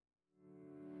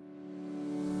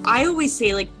I always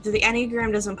say, like, the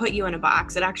Enneagram doesn't put you in a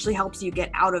box. It actually helps you get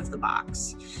out of the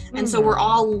box. And so we're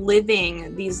all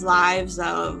living these lives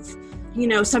of,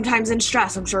 sometimes in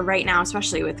stress. I'm sure right now,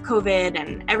 especially with COVID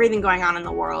and everything going on in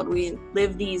the world, we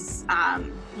live these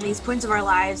points of our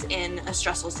lives in a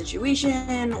stressful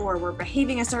situation, or we're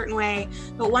behaving a certain way.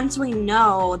 But once we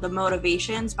know the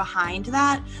motivations behind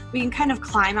that, we can kind of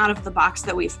climb out of the box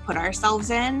that we've put ourselves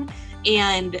in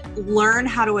and learn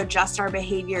how to adjust our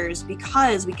behaviors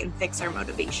because we can fix our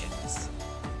motivations.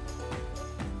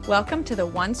 Welcome to the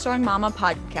One Strong Mama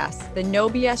podcast, the no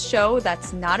BS show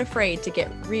that's not afraid to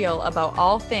get real about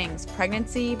all things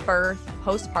pregnancy, birth,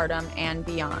 postpartum, and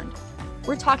beyond.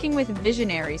 We're talking with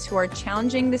visionaries who are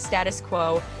challenging the status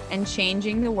quo and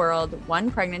changing the world one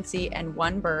pregnancy and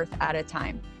one birth at a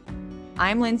time.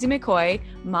 I'm Lindsay McCoy,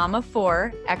 mom of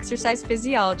 4, exercise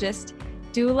physiologist,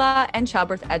 doula, and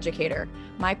childbirth educator.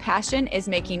 My passion is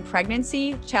making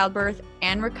pregnancy, childbirth,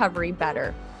 and recovery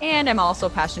better. And I'm also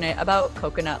passionate about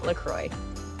coconut LaCroix.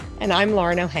 And I'm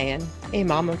Lauren O'Hayan, a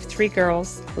mom of 3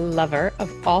 girls, lover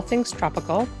of all things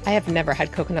tropical. I have never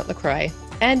had coconut LaCroix,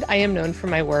 and I am known for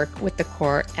my work with the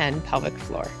core and pelvic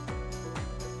floor.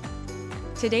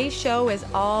 Today's show is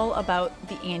all about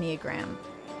the Enneagram.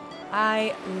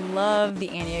 I love the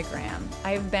Enneagram.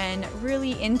 I've been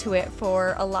really into it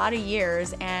for a lot of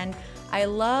years, and I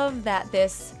love that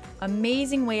this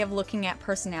amazing way of looking at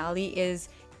personality is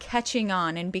catching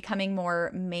on and becoming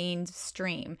more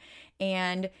mainstream.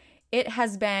 And it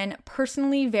has been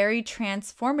personally very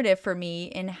transformative for me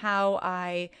in how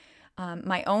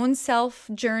my own self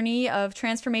journey of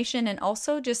transformation, and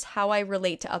also just how I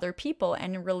relate to other people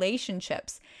and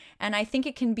relationships. And I think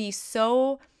it can be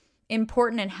so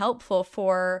important and helpful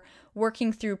for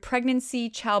working through pregnancy,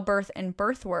 childbirth, and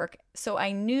birth work. So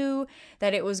I knew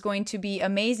that it was going to be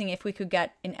amazing if we could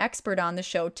get an expert on the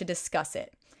show to discuss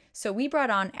it. So we brought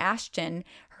on Ashton.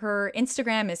 Her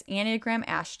Instagram is Enneagram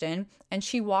Ashton, and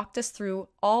she walked us through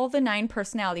all the 9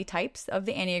 personality types of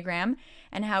the Enneagram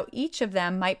and how each of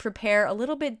them might prepare a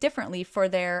little bit differently for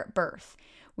their birth.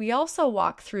 We also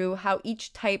walked through how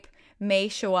each type may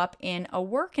show up in a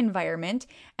work environment,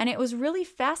 and it was really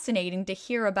fascinating to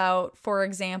hear about, for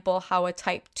example, how a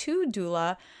type 2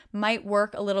 doula might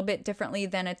work a little bit differently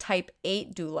than a type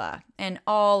 8 doula, and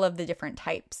all of the different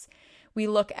types. We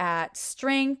look at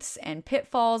strengths and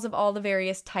pitfalls of all the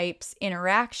various types,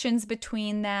 interactions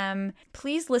between them.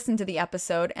 Please listen to the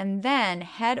episode and then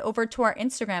head over to our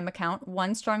Instagram account,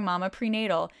 One Strong Mama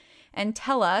Prenatal, and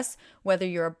tell us whether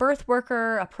you're a birth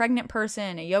worker, a pregnant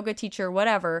person, a yoga teacher,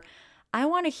 whatever. I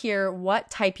want to hear what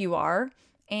type you are.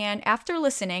 And after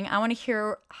listening, I want to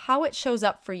hear how it shows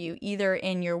up for you, either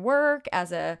in your work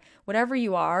as a whatever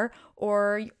you are,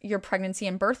 or your pregnancy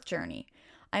and birth journey.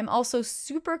 I'm also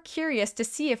super curious to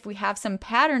see if we have some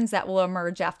patterns that will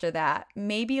emerge after that.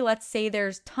 Maybe let's say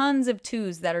there's tons of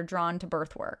 2s that are drawn to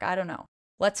birth work. I don't know.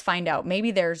 Let's find out. Maybe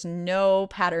there's no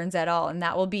patterns at all, and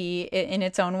that will be, in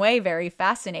its own way, very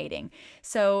fascinating.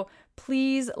 So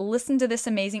please listen to this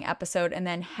amazing episode and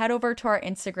then head over to our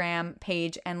Instagram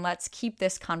page and let's keep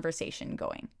this conversation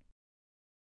going.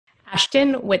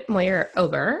 Ashton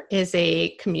Whitmoyer-Ober is a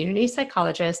community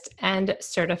psychologist and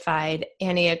certified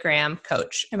Enneagram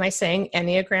coach. Am I saying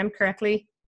Enneagram correctly?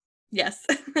 Yes.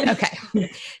 Okay.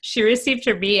 She received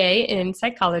her BA in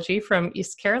psychology from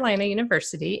East Carolina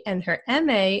University and her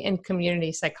MA in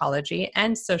community psychology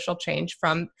and social change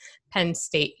from Penn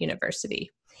State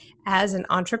University. As an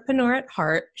entrepreneur at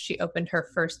heart, she opened her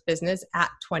first business at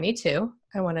 22.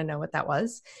 I want to know what that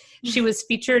was. She was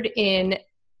featured in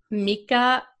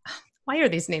Mika, why are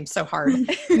these names so hard?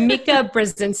 Mika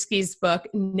Brzezinski's book,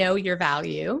 Know Your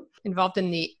Value, involved in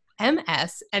the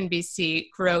MSNBC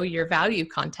Grow Your Value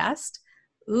contest.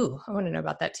 Ooh, I want to know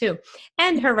about that too.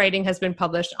 And her writing has been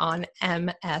published on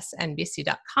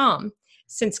msnbc.com.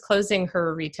 Since closing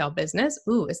her retail business,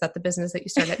 is that the business that you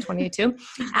started at 22?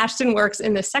 Ashton works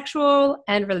in the sexual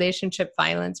and relationship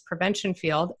violence prevention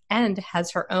field and has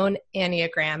her own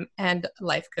Enneagram and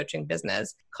life coaching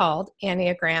business called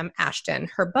Enneagram Ashton.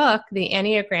 Her book, The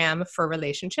Enneagram for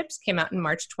Relationships, came out in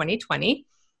March 2020.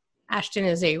 Ashton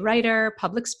is a writer,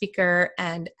 public speaker,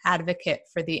 and advocate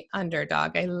for the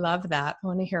underdog. I love that. I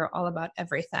want to hear all about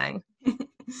everything.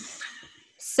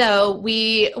 So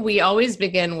we always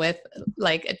begin with,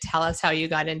 like, tell us how you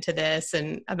got into this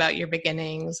and about your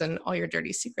beginnings and all your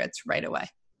dirty secrets right away.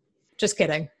 Just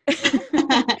kidding. I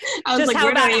was just like,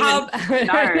 where do I even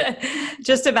start?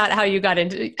 Just about how you got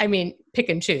into, I mean, pick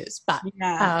and choose, but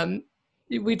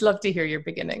we'd love to hear your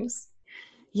beginnings.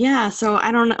 Yeah. So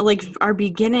I don't know, like, our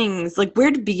beginnings, like,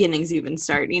 where did beginnings even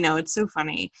start? You know, it's so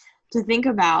funny. to think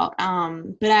about.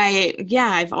 But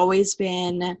I've always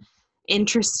been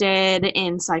interested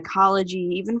in psychology,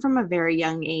 even from a very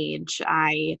young age.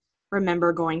 I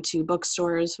remember going to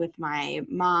bookstores with my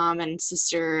mom and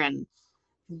sister and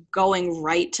going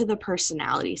right to the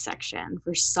personality section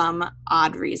for some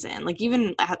odd reason, like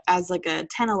even as like a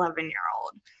 10,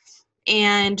 11-year-old,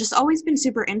 and just always been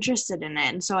super interested in it.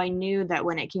 And so I knew that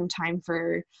when it came time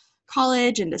for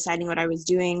college and deciding what I was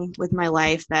doing with my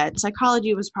life, that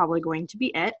psychology was probably going to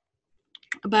be it.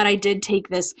 But I did take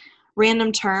this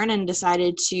random turn and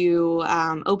decided to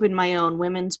open my own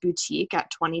women's boutique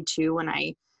at 22 when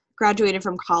I graduated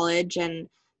from college, and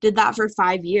did that for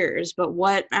 5 years. But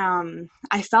what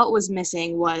I felt was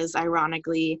missing was,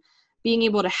 ironically, being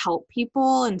able to help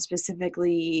people, and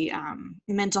specifically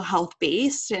mental health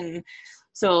based. And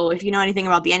so if you know anything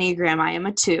about the Enneagram, I am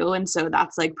a 2. And so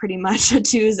that's like pretty much a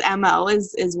 2's MO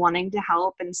is wanting to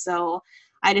help. And so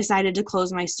I decided to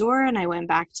close my store, and I went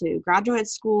back to graduate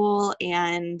school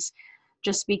and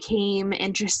just became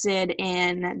interested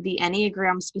in the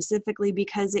Enneagram specifically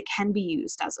because it can be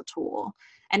used as a tool.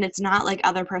 And it's not like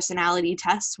other personality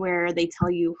tests where they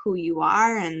tell you who you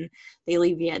are and they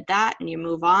leave you at that and you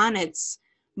move on. It's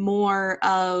more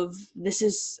of, this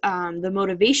is the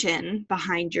motivation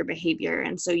behind your behavior.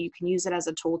 And so you can use it as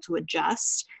a tool to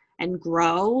adjust and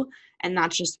grow. And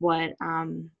that's just what,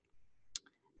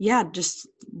 just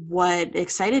what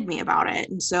excited me about it.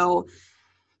 And so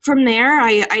from there,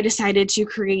 I decided to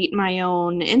create my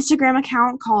own Instagram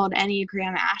account called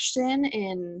Enneagram Ashton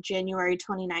in January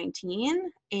 2019,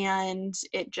 and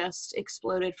it just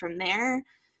exploded from there.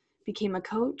 Became a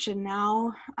coach, and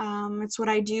now it's what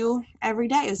I do every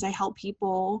day is I help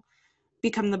people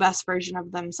become the best version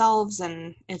of themselves,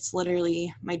 and it's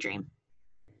literally my dream.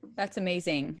 That's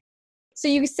amazing. So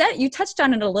you touched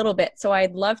on it a little bit, so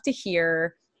I'd love to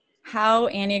hear how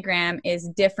Enneagram is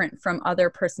different from other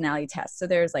personality tests. So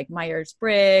there's like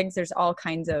Myers-Briggs, there's all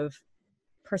kinds of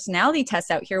personality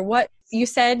tests out here. What you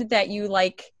said that you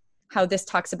like how this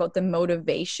talks about the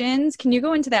motivations. Can you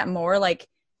go into that more? Like,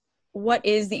 what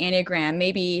is the Enneagram?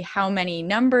 Maybe how many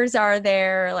numbers are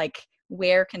there? Like,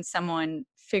 where can someone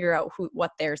figure out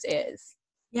what theirs is?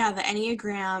 Yeah, the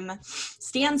Enneagram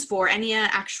stands for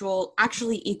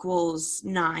actually equals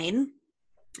 9.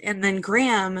 And then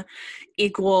gram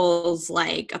equals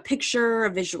like a picture, a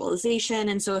visualization.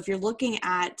 And so if you're looking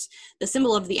at the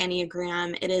symbol of the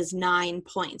Enneagram, it is 9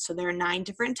 points. So there are 9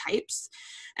 different types.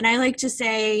 And I like to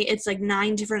say it's like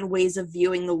 9 different ways of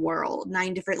viewing the world,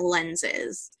 9 different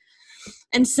lenses.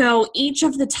 And so each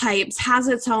of the types has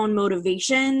its own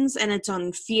motivations and its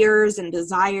own fears and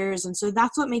desires. And so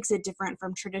that's what makes it different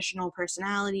from traditional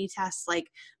personality tests like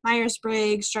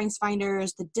Myers-Briggs,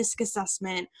 StrengthsFinders, the DISC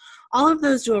assessment. All of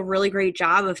those do a really great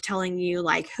job of telling you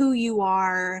like who you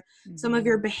are, some of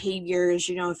your behaviors,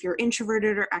 you know, if you're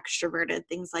introverted or extroverted,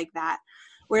 things like that.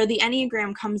 Where the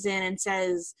Enneagram comes in and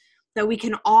says that we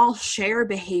can all share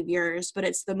behaviors, but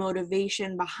it's the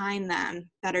motivation behind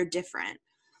them that are different.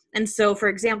 And so, for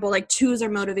example, like 2s are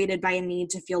motivated by a need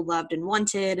to feel loved and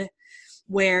wanted,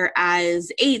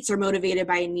 whereas 8s are motivated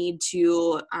by a need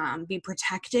to be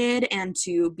protected and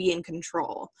to be in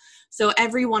control. So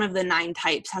every one of the 9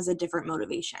 types has a different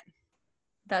motivation.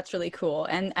 That's really cool.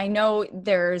 And I know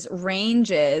there's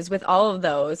ranges with all of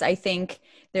those. I think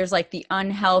there's like the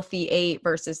unhealthy 8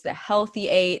 versus the healthy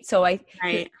 8. So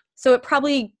so it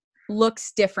probably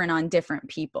looks different on different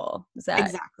people.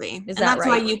 Exactly. Is and that that's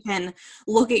right? why you can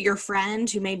look at your friend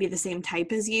who may be the same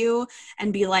type as you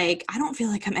and be like, I don't feel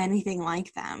like I'm anything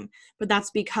like them. But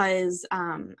that's because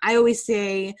I always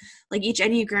say like each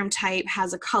Enneagram type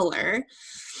has a color,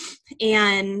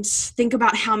 and think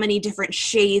about how many different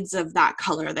shades of that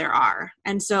color there are.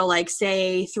 And so like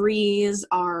say 3s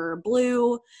are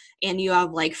blue and you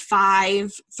have like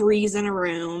 5 3s in a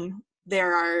room.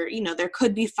 There are, there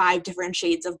could be 5 different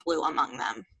shades of blue among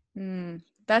them.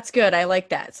 That's good. I like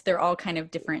that. So they're all kind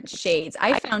of different shades.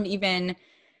 I found even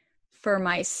for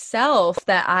myself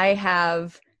that I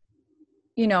have,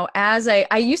 as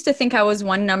I used to think I was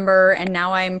one number, and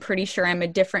now I'm pretty sure I'm a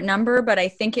different number, but I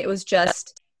think it was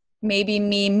just maybe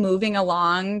me moving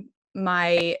along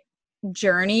my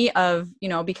journey of,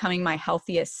 becoming my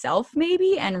healthiest self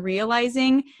maybe, and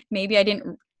realizing maybe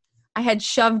I had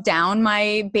shoved down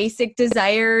my basic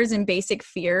desires and basic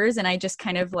fears, and I just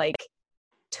kind of like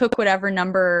took whatever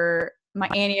number my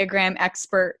Enneagram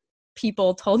expert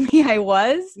people told me I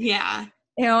was. Yeah.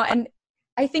 And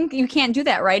I think you can't do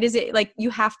that, right? Is it like you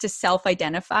have to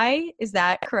self-identify? Is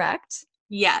that correct?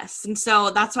 Yes. And so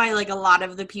that's why like a lot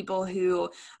of the people who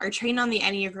are trained on the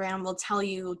Enneagram will tell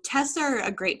you tests are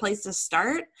a great place to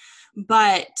start.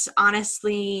 But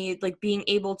honestly, like being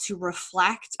able to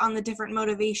reflect on the different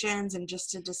motivations and just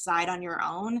to decide on your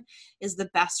own is the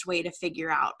best way to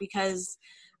figure out, because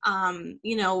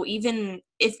you know, even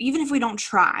if we don't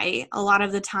try, a lot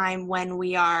of the time when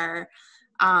we are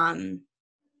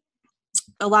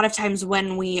a lot of times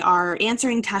when we are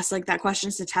answering tests like that,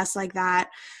 questions to tests like that,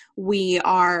 we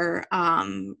are,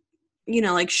 you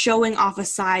know, like showing off a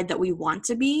side that we want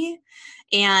to be.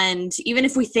 And even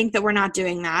if we think that we're not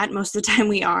doing that, most of the time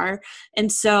we are.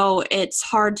 And so it's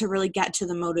hard to really get to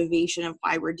the motivation of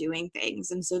why we're doing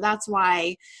things. And so that's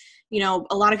why, you know,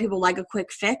 a lot of people like a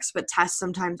quick fix, but tests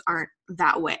sometimes aren't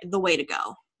the way to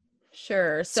go.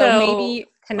 Sure. So maybe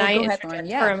can I interject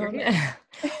for a moment?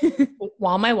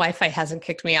 While my Wi-Fi hasn't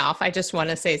kicked me off, I just want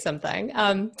to say something.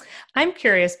 I'm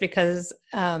curious because,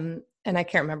 and I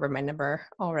can't remember my number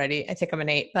already. I think I'm an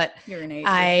 8, but you're an 8.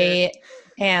 I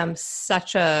am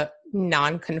such a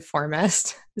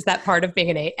nonconformist. Is that part of being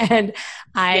an 8? And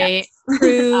yes.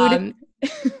 Rude.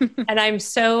 And I'm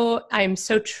so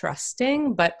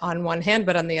trusting, but on one hand,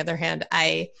 but on the other hand,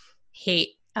 I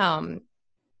hate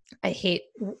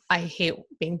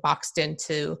being boxed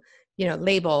into, you know,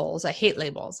 labels. I hate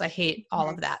labels. I hate all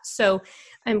of that. So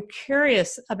I'm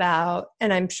curious about,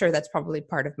 and I'm sure that's probably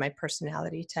part of my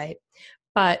personality type,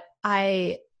 but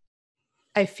I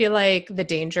feel like the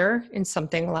danger in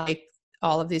something like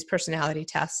all of these personality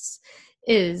tests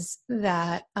is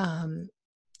that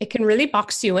it can really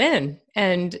box you in,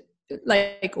 and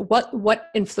like what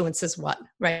influences what,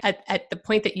 right? At the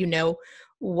point that you know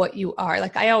what you are.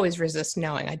 Like I always resist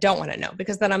knowing. I don't want to know,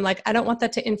 because then I'm like, I don't want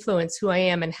that to influence who I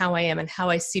am and how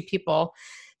I see people,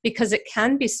 because it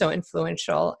can be so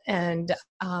influential. And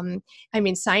I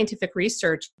mean, scientific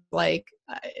research, like,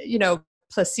 you know,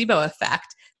 placebo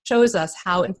effect shows us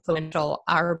how influential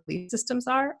our belief systems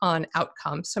are on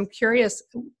outcomes. So I'm curious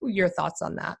your thoughts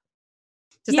on that.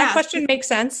 Does that question make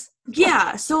sense?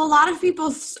 Yeah. So a lot of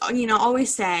people, you know,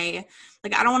 always say,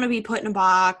 like, I don't want to be put in a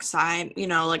box. You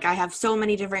know, like I have so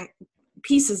many different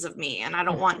pieces of me and I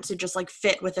don't want to just like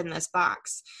fit within this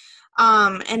box.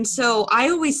 And so I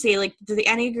always say, like, the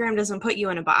Enneagram doesn't put you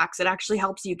in a box. It actually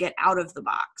helps you get out of the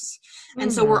box.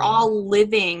 And so we're all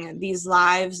living these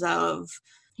lives of,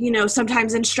 you know,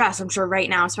 sometimes in stress. I'm sure right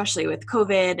now, especially with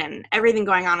COVID and everything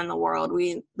going on in the world,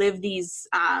 we live these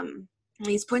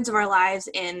points of our lives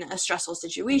in a stressful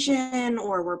situation,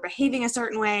 or we're behaving a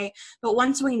certain way. But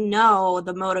once we know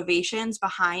the motivations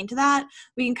behind that,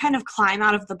 we can kind of climb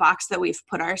out of the box that we've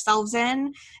put ourselves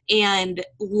in and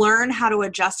learn how to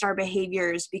adjust our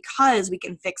behaviors, because we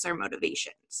can fix our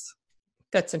motivations.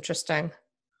 That's interesting.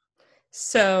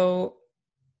 So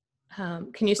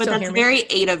can you still hear me? But that's very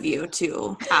 8 of you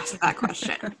to ask that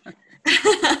question.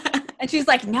 And she's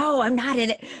like, no, I'm not in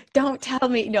it. Don't tell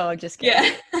me. No, I'm just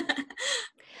kidding. Yeah.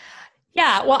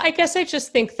 Yeah. Well, I guess I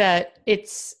just think that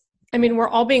we're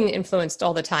all being influenced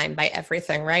all the time by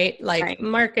everything, right? Like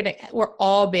marketing, we're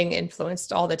all being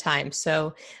influenced all the time.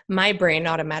 So my brain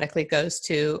automatically goes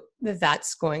to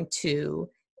that's going to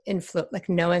influence, like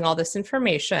knowing all this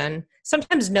information.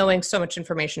 Sometimes knowing so much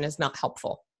information is not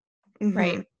helpful,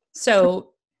 right? So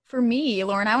for me,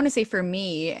 Lauren, I want to say for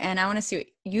me, and I want to see what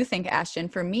you think, Ashton.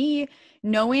 For me,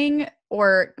 knowing,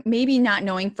 or maybe not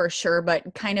knowing for sure,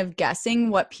 but kind of guessing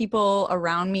what people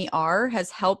around me are has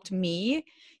helped me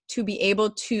to be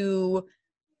able to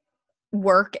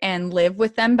work and live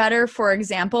with them better. For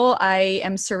example, I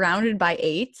am surrounded by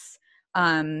 8s.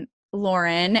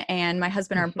 Lauren and my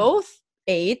husband are both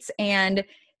 8s, and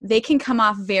they can come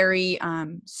off very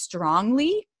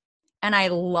strongly. And I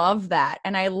love that.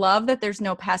 And I love that there's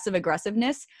no passive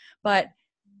aggressiveness, but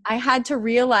I had to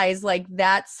realize, like,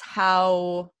 that's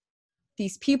how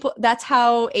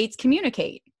 8s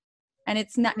communicate. And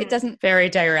it's not, it doesn't. Very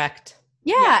direct.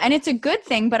 Yeah. And it's a good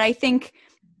thing, but I think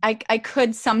I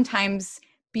could sometimes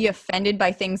be offended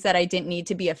by things that I didn't need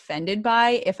to be offended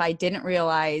by if I didn't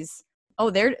realize,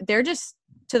 oh, they're just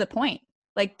to the point.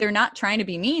 Like, they're not trying to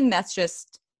be mean. That's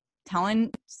just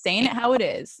saying it how it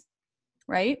is.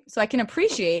 Right. So I can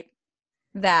appreciate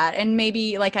that. And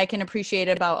maybe like I can appreciate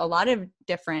about a lot of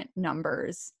different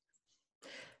numbers.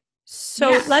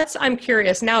 So I'm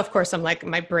curious now, of course, I'm like,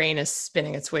 my brain is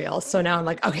spinning its wheels. So now I'm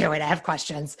like, okay, wait, I have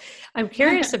questions. I'm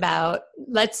curious about,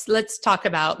 let's talk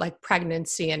about like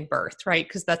pregnancy and birth, right?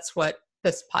 Because that's what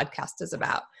this podcast is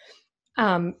about.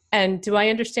 And do I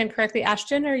understand correctly,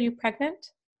 Ashton, are you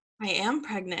pregnant? I am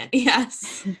pregnant.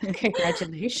 Yes.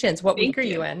 Congratulations. What week are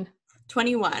you in?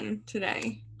 21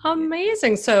 today.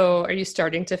 Amazing. So are you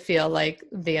starting to feel like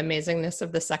the amazingness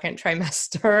of the second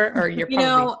trimester, or you're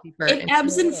probably deeper it into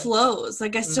ebbs and it? flows.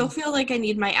 Like I still Mm. feel like I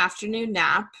need my afternoon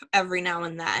nap every now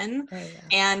and then. Oh, yeah.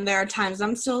 And there are times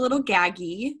I'm still a little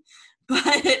gaggy, but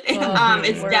Oh,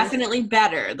 it's worst. definitely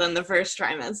better than the first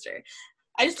trimester.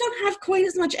 I just don't have quite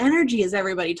as much energy as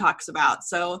everybody talks about.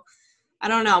 So I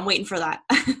don't know. I'm waiting for that.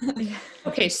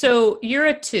 Okay, so you're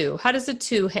a 2. How does a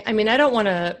 2? I mean, I don't want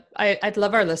to. I'd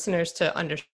love our listeners to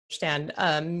understand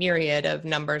a myriad of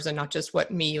numbers and not just what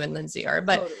me, you, and Lindsay are.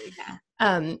 But Totally,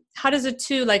 yeah. how does a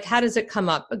 2? Like, how does it come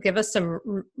up? Give us some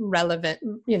relevant.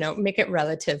 Make it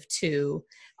relative to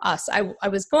us. I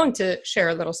was going to share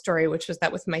a little story, which was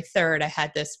that with my third, I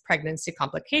had this pregnancy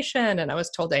complication, and I was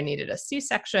told I needed a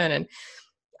C-section, and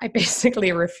I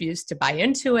basically refused to buy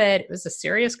into it. It was a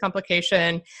serious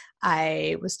complication.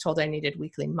 I was told I needed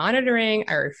weekly monitoring.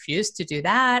 I refused to do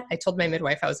that. I told my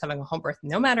midwife I was having a home birth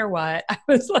no matter what. I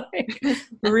was like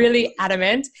really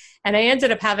adamant. And I ended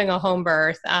up having a home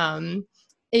birth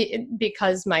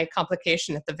because my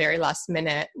complication at the very last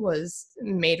minute was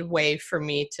made way for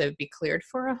me to be cleared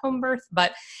for a home birth.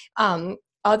 But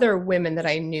other women that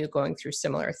I knew going through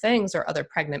similar things, or other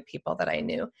pregnant people that I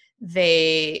knew,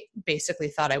 they basically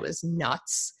thought I was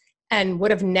nuts and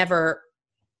would have never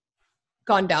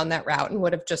gone down that route and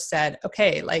would have just said,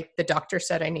 okay, like the doctor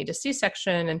said I need a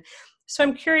C-section. And so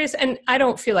I'm curious, and I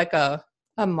don't feel like a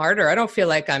martyr. I don't feel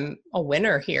like I'm a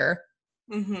winner here.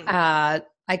 Mm-hmm. I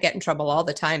get in trouble all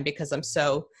the time because I'm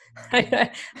so,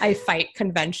 I fight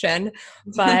convention,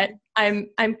 but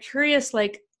I'm curious,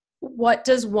 like, what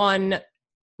does one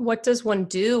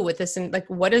do with this? And like,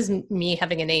 what is me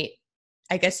having an 8?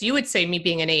 I guess you would say me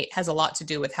being an 8 has a lot to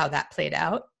do with how that played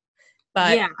out.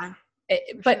 But yeah,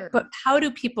 but how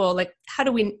do people, like, how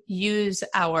do we use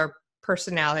our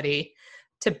personality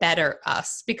to better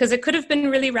us? Because it could have been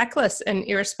really reckless and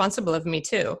irresponsible of me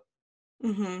too.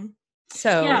 Mm-hmm.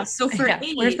 So yeah. So for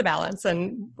 8, where's the balance?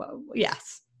 And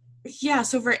yes. Yeah.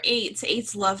 So for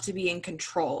 8s love to be in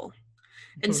control.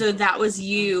 And so that was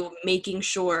you making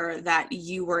sure that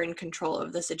you were in control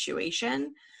of the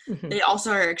situation. Mm-hmm. They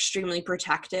also are extremely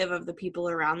protective of the people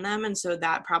around them. And so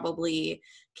that probably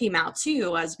came out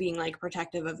too as being like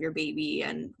protective of your baby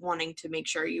and wanting to make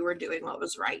sure you were doing what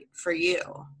was right for you.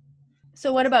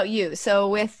 So what about you? So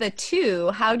with the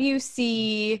 2, how do you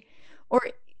see, or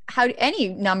how any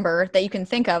number that you can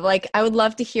think of, like, I would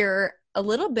love to hear a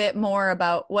little bit more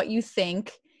about what you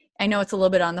think. I know it's a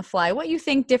little bit on the fly, what you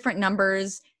think different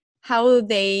numbers, how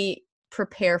they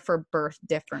prepare for birth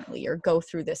differently or go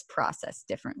through this process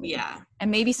differently. Yeah. And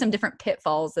maybe some different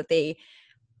pitfalls that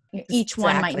each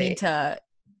one might need to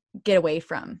get away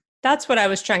from. That's what I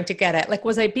was trying to get at. Like,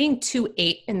 was I being too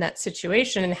 8 in that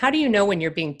situation? And how do you know when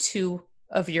you're being too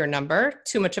of your number,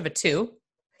 too much of a 2?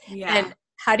 Yeah. And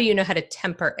how do you know how to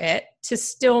temper it to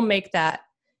still make that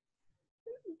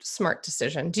smart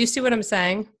decision? Do you see what I'm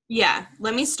saying? Yeah.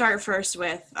 Let me start first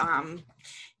with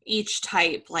each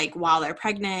type, like while they're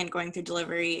pregnant, going through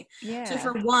delivery. Yeah. So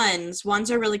for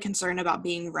ones are really concerned about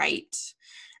being right.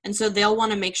 And so they'll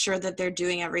want to make sure that they're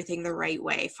doing everything the right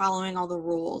way, following all the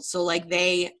rules. So like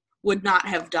they would not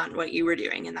have done what you were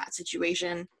doing in that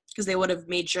situation because they would have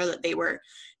made sure that they were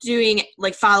doing,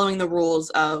 like, following the rules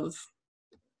of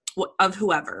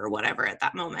whoever or whatever at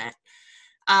that moment.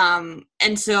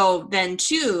 And so then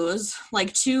 2s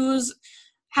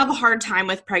have a hard time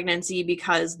with pregnancy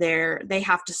because they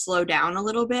have to slow down a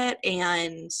little bit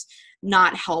and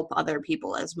not help other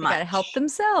people as much. They gotta help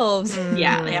themselves.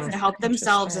 Yeah, they have to help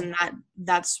themselves, and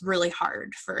that's really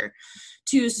hard for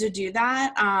 2s to do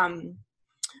that.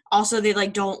 Also, they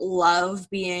like don't love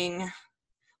being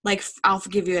like, I'll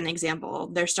give you an example.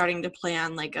 They're starting to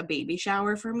plan like a baby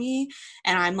shower for me,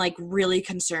 and I'm like really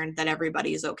concerned that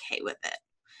everybody's okay with it.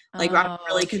 Like, I'm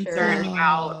really concerned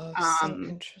about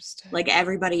like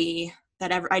everybody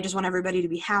I just want everybody to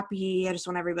be happy. I just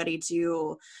want everybody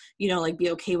to, like,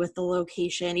 be okay with the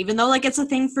location, even though like it's a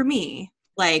thing for me.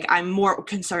 Like, I'm more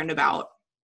concerned about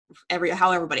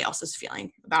how everybody else is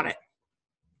feeling about it.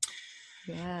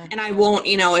 Yeah. And I won't,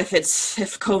 if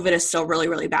COVID is still really,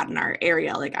 really bad in our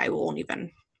area, like I won't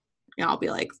even, I'll be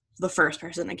like the first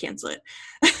person to cancel it.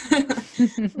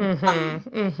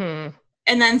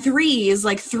 And then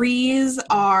 3s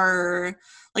are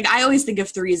like I always think of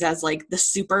threes as like the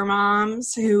super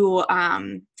moms who,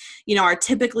 you know, are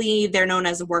typically, they're known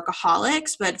as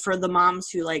workaholics, but for the moms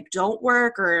who like don't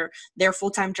work or their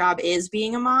full-time job is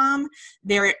being a mom,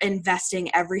 they're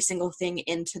investing every single thing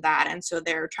into that. And so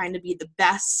they're trying to be the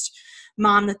best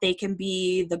mom that they can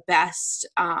be, the best,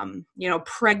 you know,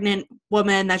 pregnant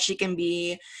woman that she can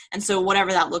be. And so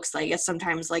whatever that looks like, it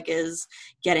sometimes like is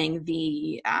getting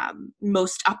the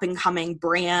most up and coming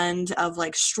brand of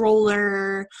like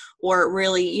stroller, or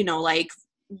really, you know, like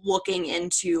looking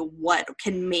into what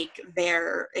can make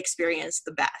their experience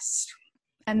the best.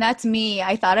 And that's me.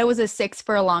 I thought I was a 6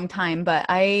 for a long time, but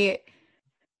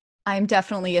I'm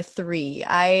definitely a 3.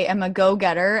 I am a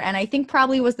go-getter, and I think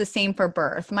probably was the same for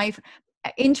birth.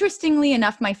 Interestingly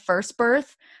enough, my first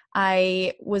birth,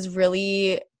 I was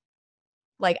really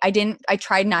like, I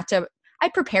tried not to, I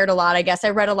prepared a lot, I guess. I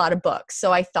read a lot of books,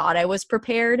 so I thought I was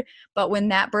prepared. But when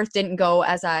that birth didn't go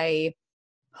as I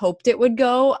hoped it would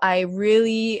go, I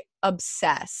really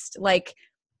obsessed, like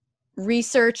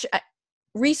researched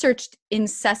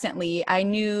incessantly. I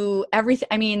knew everything.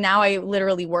 I mean, now I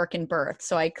literally work in birth,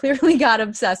 so I clearly got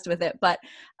obsessed with it. But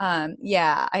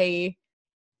yeah,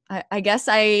 I guess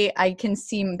I can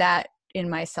see that in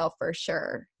myself for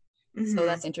sure. Mm-hmm. So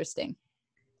that's interesting.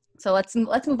 So let's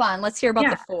move on. Let's hear about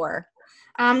the 4.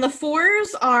 The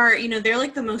 4s are, you know, they're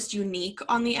like the most unique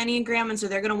on the Enneagram, and so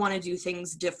they're going to want to do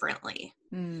things differently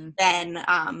than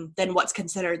what's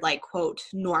considered like, quote,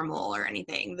 normal or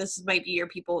anything. This might be your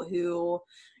people who,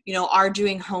 you know, are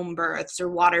doing home births or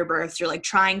water births, or like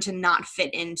trying to not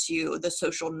fit into the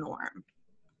social norm.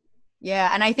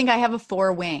 Yeah, and I think I have a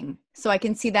 4 wing, so I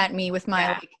can see that me with my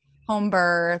like home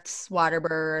births, water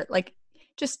birth, like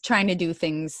just trying to do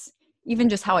things, even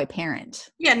just how I parent.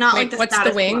 Yeah, not like what's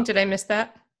the wing? Quo. Did I miss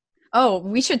that? Oh,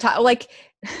 we should talk. Like,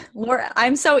 Laura,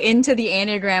 I'm so into the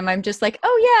Enneagram. I'm just like,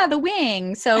 oh yeah, the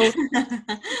wing. So,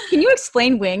 can you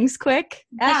explain wings quick?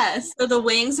 Yes. So the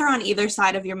wings are on either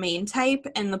side of your main type,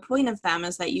 and the point of them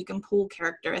is that you can pull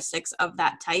characteristics of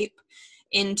that type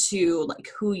into like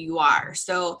who you are.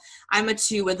 So I'm a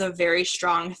 2 with a very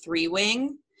strong 3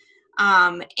 wing.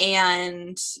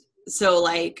 And so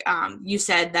like you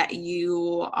said that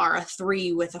you are a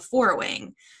 3 with a 4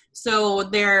 wing. So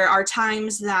there are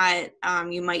times that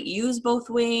you might use both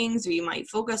wings, or you might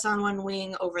focus on one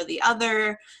wing over the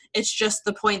other. It's just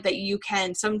the point that you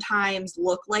can sometimes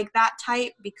look like that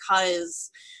type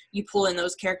because you pull in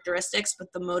those characteristics,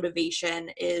 but the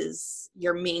motivation is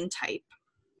your main type.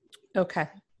 Okay.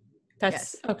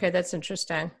 That's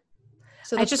interesting.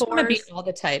 So I just want to be all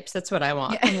the types. That's what I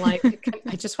want. Yeah. I'm like,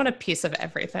 I just want a piece of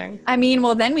everything. I mean,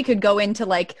 well, then we could go into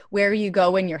like where you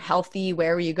go when you're healthy,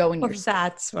 where you go when you're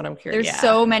that's what I'm curious. There's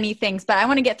so many things, but I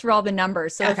want to get through all the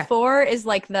numbers. So the 4 is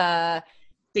like the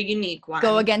unique one.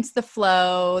 Go against the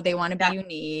flow. They want to be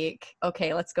unique.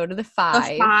 Okay, let's go to the 5.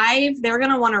 The 5, they're going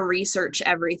to want to research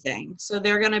everything. So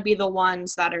they're going to be the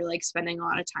ones that are like spending a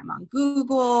lot of time on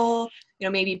Google, you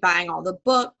know, maybe buying all the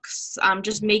books,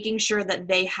 just making sure that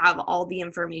they have all the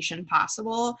information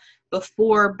possible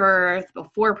before birth,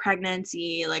 before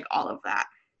pregnancy, like all of that.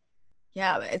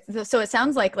 Yeah. So it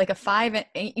sounds like a 5,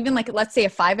 even like, let's say a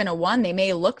 5 and a 1, they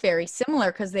may look very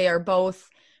similar because they are both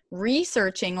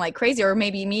researching like crazy. Or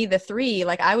maybe me, the 3,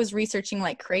 like I was researching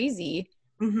like crazy,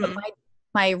 but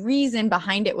my reason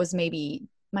behind it was maybe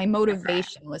my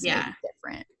motivation was maybe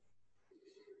different.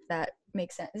 That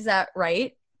makes sense. Is that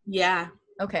right? Yeah.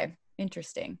 Okay.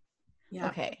 Interesting. Yeah.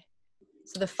 Okay.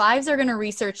 So the 5s are going to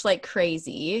research like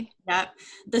crazy. Yep.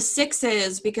 The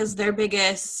 6s, because their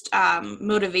biggest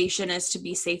motivation is to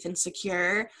be safe and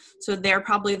secure. So they're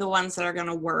probably the ones that are going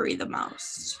to worry the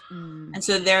most. And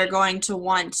so they're going to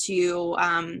want to,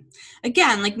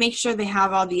 again, like make sure they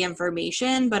have all the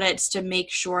information, but it's to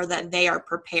make sure that they are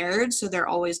prepared. So they're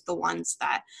always the ones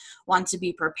that want to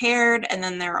be prepared. And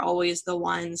then they're always the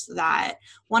ones that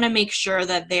want to make sure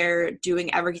that they're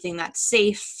doing everything that's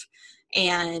safe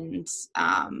and,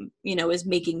 you know, is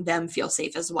making them feel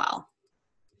safe as well.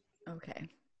 Okay.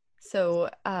 So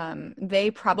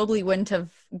they probably wouldn't have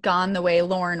gone the way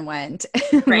Lauren went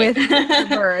with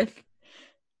birth,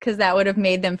 because that would have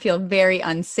made them feel very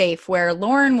unsafe, where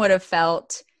Lauren would have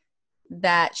felt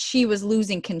that she was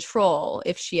losing control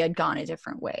if she had gone a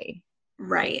different way.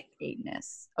 Right.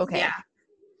 Okay. Yeah.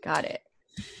 Got it.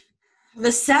 The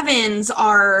 7s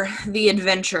are the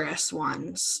adventurous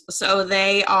ones. So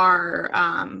they are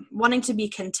wanting to be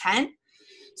content.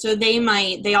 So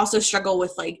they also struggle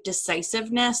with like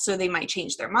decisiveness. So they might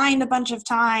change their mind a bunch of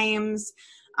times.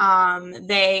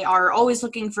 They are always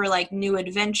looking for like new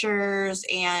adventures.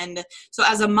 And so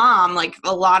as a mom, like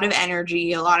a lot of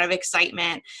energy, a lot of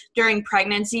excitement during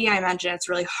pregnancy. I imagine it's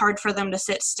really hard for them to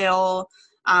sit still.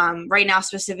 Right now,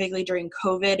 specifically during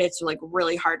COVID, it's like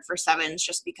really hard for sevens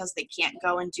just because they can't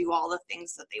go and do all the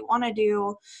things that they want to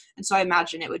do. And so I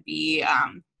imagine it would be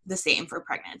the same for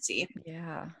pregnancy.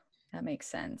 Yeah, that makes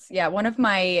sense. Yeah, one of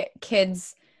my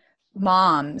kids'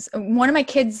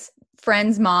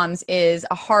 friends' moms is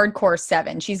a hardcore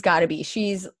 7. She's got to be.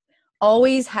 She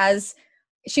puts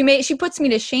me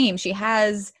to shame. She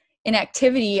has an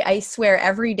activity, I swear,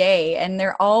 every day, and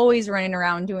they're always running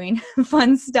around doing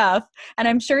fun stuff. And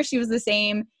I'm sure she was the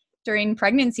same during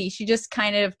pregnancy. She just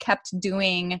kind of kept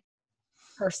doing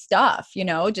her stuff,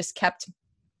 just kept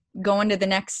going to the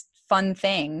next fun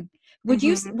thing. Would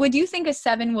you think a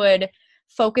 7 would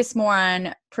focus more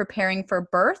on preparing for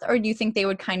birth, or do you think they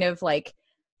would kind of like,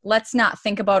 let's not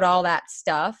think about all that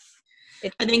stuff?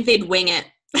 I think they'd wing it.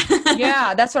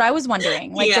 Yeah, that's what I was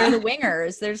wondering. Like, they're the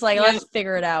wingers. There's like, let's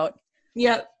figure it out.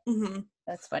 Yep. Mm-hmm.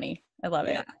 That's funny. I love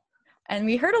it. And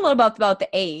we heard a little about the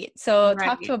 8. So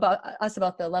talk to us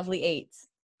about the lovely 8s.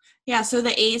 Yeah, so the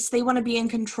 8s, they want to be in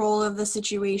control of the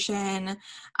situation.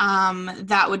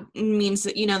 That means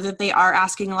that, that they are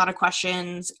asking a lot of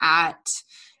questions at,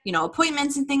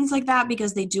 appointments and things like that,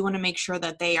 because they do want to make sure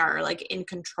that they are like in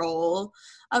control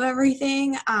of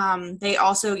everything. They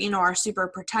also, are super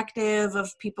protective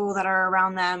of people that are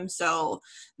around them. So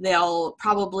they'll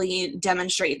probably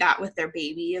demonstrate that with their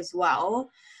baby as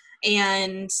well.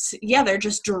 And yeah, they're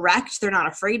just direct. They're not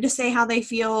afraid to say how they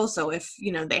feel. So if,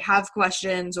 they have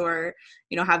questions or,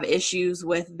 have issues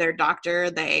with their doctor,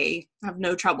 they have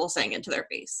no trouble saying it to their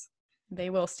face. They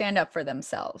will stand up for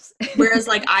themselves. Whereas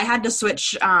like I had to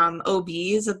switch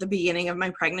OBs at the beginning of my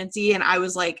pregnancy, and I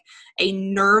was like a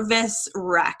nervous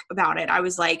wreck about it. I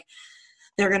was like,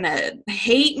 they're going to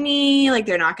hate me. Like,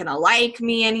 they're not going to like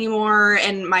me anymore.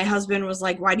 And my husband was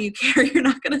like, why do you care? You're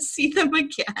not going to see them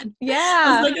again. Yeah.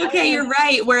 I was like, okay, you're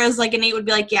right. Whereas like Nate would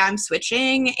be like, yeah, I'm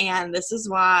switching and this is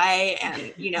why.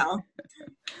 And,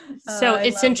 So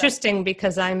it's interesting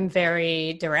because I'm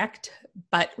very direct,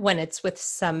 but when it's with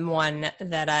someone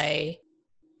that I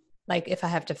like, if I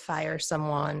have to fire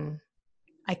someone,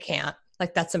 I can't.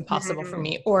 Like, that's impossible for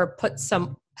me. Or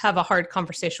have a hard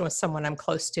conversation with someone I'm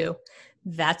close to.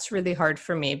 That's really hard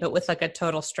for me. But with like a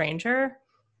total stranger,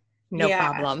 no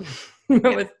problem.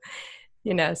 With,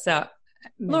 so.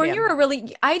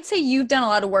 Lauren, I'd say you've done a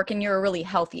lot of work and you're a really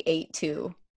healthy 8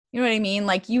 too. You know what I mean?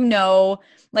 Like,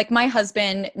 like my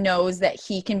husband knows that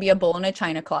he can be a bull in a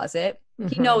china closet.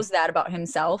 He knows that about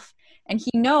himself. And he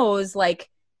knows like,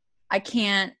 I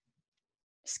can't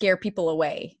scare people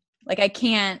away. Like, I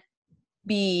can't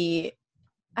be,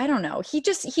 I don't know. He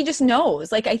just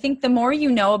knows. Like, I think the more you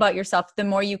know about yourself, the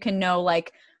more you can know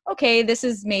like, okay, this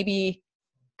is maybe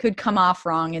could come off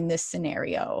wrong in this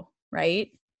scenario,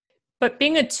 right? But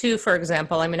being a 2, for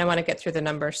example, I mean, I want to get through the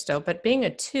numbers still, but being a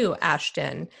 2,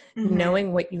 Ashton,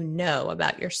 knowing what you know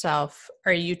about yourself,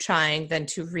 are you trying then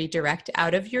to redirect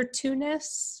out of your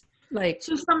 2-ness? Like,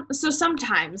 so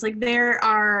sometimes like there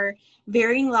are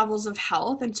varying levels of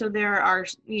health. And so there are,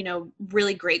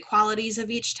 really great qualities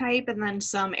of each type and then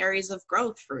some areas of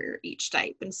growth for each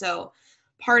type. And so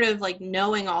part of like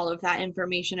knowing all of that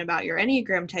information about your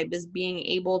Enneagram type is being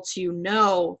able to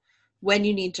know when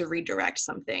you need to redirect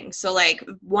something. So like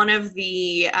one of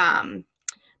the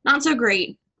not so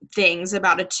great things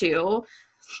about a 2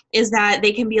 is that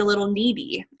they can be a little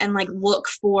needy and like look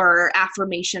for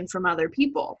affirmation from other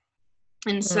people.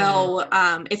 And so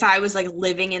if I was like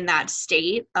living in that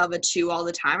state of a 2 all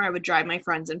the time, I would drive my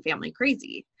friends and family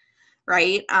crazy.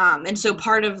 Right. And so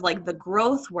part of like the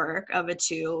growth work of a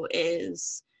 2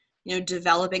 is,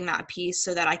 developing that piece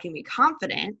so that I can be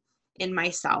confident in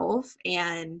myself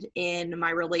and in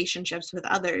my relationships with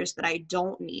others, that I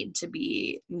don't need to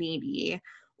be needy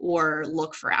or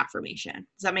look for affirmation.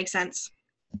 Does that make sense?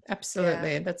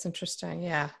 Absolutely. Yeah. That's interesting.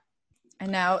 Yeah.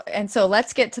 And so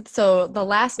let's get to, the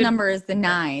last number is the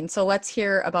 9. So let's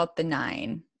hear about the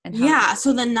 9.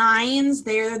 So the 9s,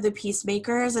 they're the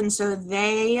peacemakers. And so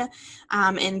they,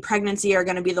 in pregnancy, are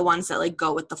going to be the ones that like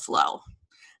go with the flow.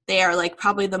 They are like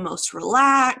probably the most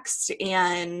relaxed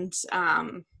and,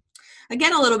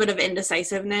 again, a little bit of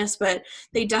indecisiveness, but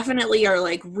they definitely are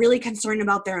like really concerned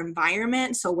about their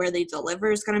environment. So where they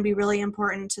deliver is going to be really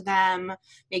important to them,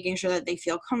 making sure that they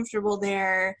feel comfortable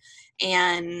there.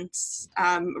 And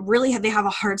really they have a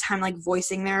hard time like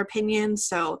voicing their opinions.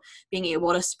 So being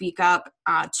able to speak up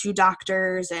to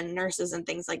doctors and nurses and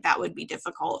things like that would be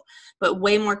difficult, but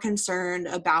way more concerned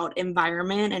about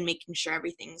environment and making sure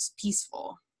everything's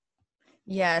peaceful.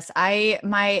 Yes,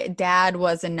 my dad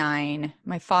was a 9.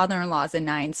 My father-in-law is a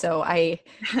 9. So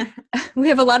we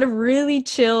have a lot of really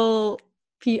chill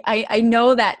I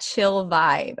know that chill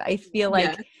vibe. I feel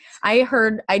Yeah.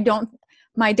 like I don't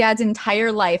my dad's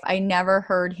entire life I never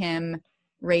heard him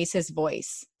raise his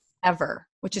voice ever,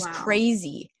 which is Wow.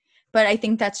 crazy. But I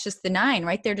think that's just the 9,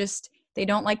 right? They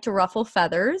don't like to ruffle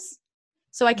feathers.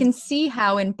 So I can see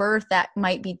how in birth that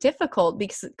might be difficult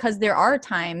because there are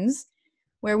times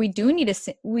where we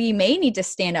may need to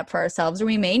stand up for ourselves, or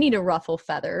we may need to ruffle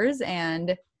feathers,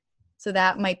 and so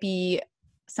that might be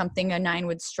something a 9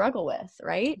 would struggle with,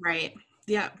 right? Right.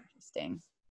 Yeah. Interesting.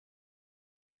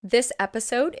 This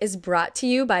episode is brought to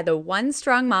you by the One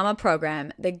Strong Mama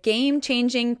program, the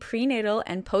game-changing prenatal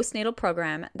and postnatal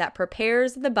program that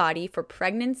prepares the body for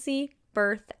pregnancy,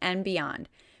 birth, and beyond,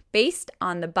 based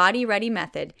on the Body Ready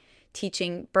method,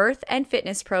 teaching birth and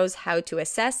fitness pros how to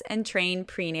assess and train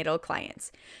prenatal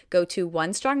clients. Go to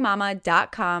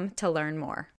onestrongmama.com to learn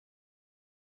more.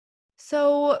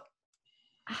 So,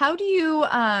 how do you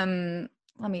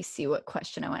let me see what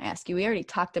question I want to ask you. We already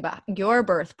talked about your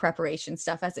birth preparation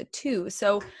stuff as a 2.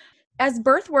 So, as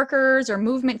birth workers or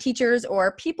movement teachers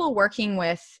or people working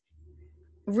with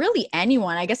really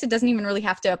anyone, I guess it doesn't even really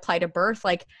have to apply to birth,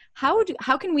 like how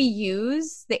can we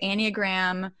use the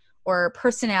Enneagram or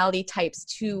personality types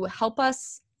to help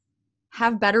us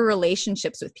have better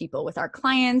relationships with people, with our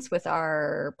clients, with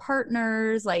our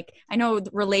partners? Like, I know the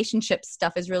relationship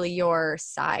stuff is really your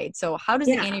side. So how does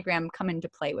the Yeah. Enneagram come into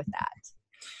play with that?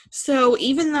 So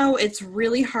even though it's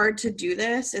really hard to do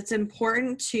this, it's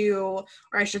important to,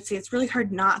 or I should say, it's really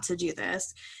hard not to do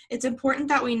this. It's important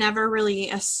that we never really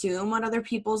assume what other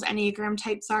people's Enneagram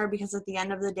types are, because at the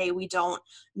end of the day, we don't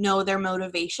know their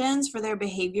motivations for their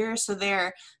behavior. So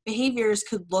their behaviors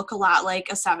could look a lot like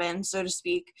a 7, so to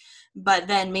speak, but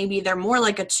then maybe they're more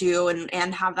like a 2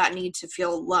 and have that need to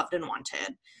feel loved and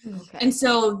wanted. Okay. And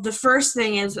so the first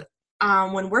thing is,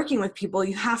 when working with people,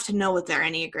 you have to know what their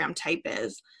Enneagram type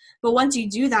is. But once you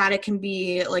do that, it can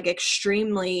be like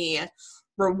extremely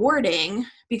rewarding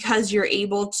because you're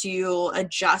able to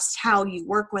adjust how you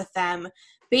work with them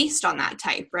based on that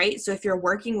type, right? So if you're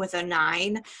working with a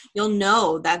 9, you'll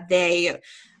know that they,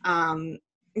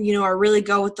 are really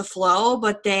go with the flow,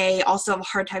 but they also have a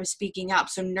hard time speaking up.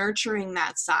 So nurturing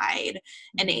that side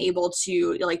and able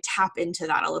to like tap into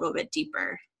that a little bit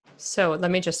deeper. So let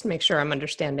me just make sure I'm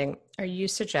understanding. Are you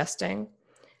suggesting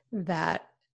that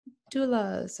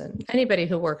doulas and anybody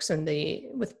who works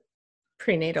with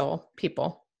prenatal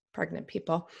people, pregnant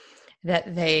people,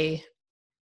 that they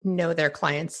know their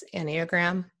client's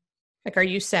Enneagram? Like, are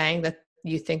you saying that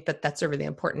you think that that's a really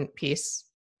important piece?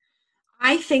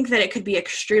 I think that it could be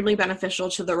extremely beneficial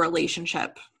to the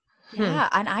relationship. Yeah,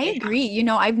 and I agree. You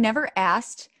know, I've never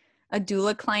asked a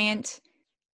doula client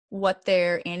what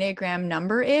their Enneagram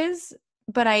number is,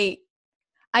 but maybe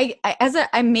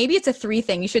it's a 3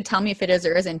 thing. You should tell me if it is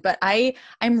or isn't, but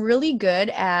I'm really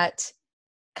good at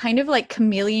kind of like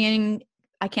chameleon.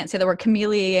 I can't say the word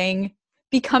chameleon,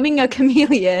 becoming a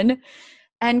chameleon,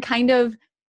 and kind of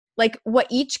like what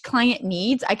each client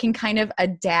needs, I can kind of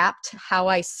adapt how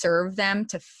I serve them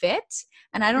to fit.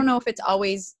 And I don't know if it's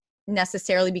always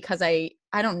necessarily because I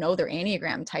don't know their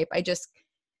Enneagram type.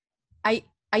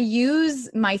 I use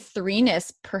my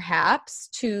 3-ness perhaps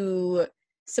to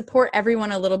support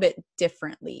everyone a little bit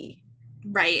differently.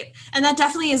 Right. And that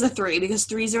definitely is a 3, because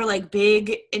 3s are like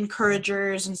big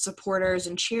encouragers and supporters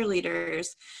and cheerleaders.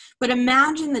 But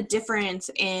imagine the difference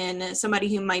in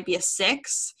somebody who might be a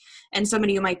 6 and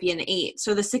somebody who might be an 8.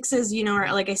 So the 6s,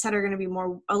 are, like I said, are going to be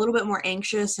a little bit more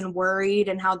anxious and worried,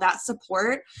 and how that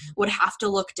support would have to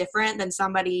look different than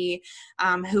somebody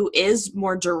who is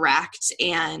more direct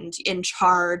and in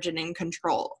charge and in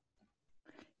control.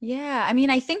 Yeah, I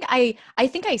mean, I think I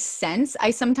sense,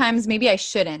 I sometimes, maybe I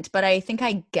shouldn't, but I think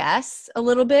I guess a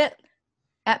little bit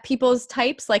at people's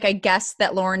types. Like I guess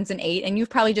that Lauren's an 8, and you've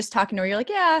probably just talking to her, you're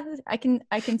like, yeah, I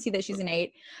can see that she's an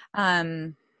 8.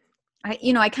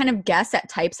 I kind of guess at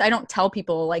types. I don't tell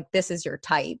people like, this is your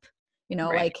type,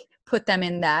 Right. like put them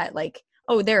in that, like,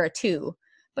 oh, they're a 2.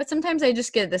 But sometimes I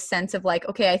just get the sense of like,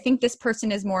 okay, I think this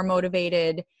person is more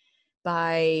motivated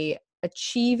by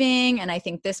achieving, and I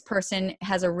think this person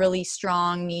has a really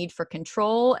strong need for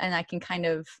control, and I can kind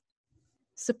of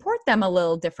support them a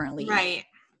little differently. Right.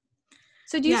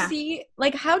 So do you see,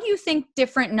 like, how do you think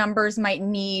different numbers might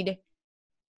need,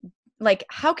 like,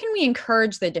 how can we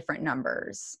encourage the different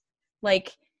numbers?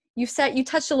 Like you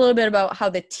touched a little bit about how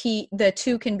the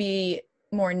 2 can be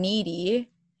more needy.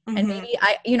 Mm-hmm. And maybe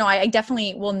I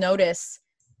definitely will notice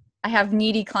I have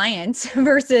needy clients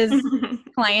versus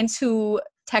clients who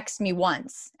text me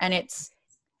once, and it's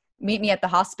meet me at the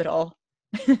hospital.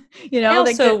 I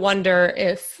also wonder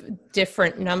if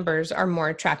different numbers are more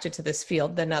attracted to this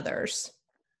field than others.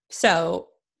 So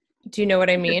do you know what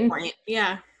I mean? Good point.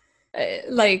 Yeah.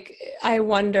 Like, I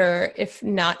wonder if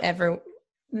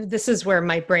this is where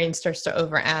my brain starts to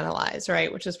overanalyze,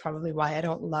 right? Which is probably why I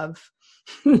don't love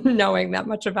knowing that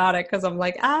much about it, because I'm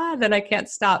like, then I can't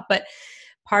stop. But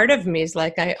part of me is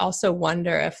like, I also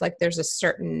wonder if like there's a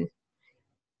certain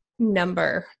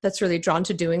number that's really drawn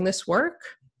to doing this work,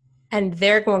 and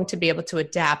they're going to be able to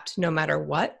adapt no matter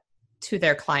what to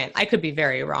their client. I could be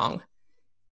very wrong.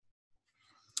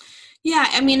 Yeah,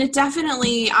 I mean, it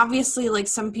definitely, obviously, like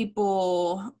some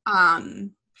people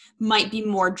might be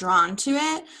more drawn to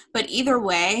it, but either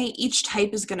way, each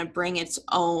type is going to bring its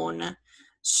own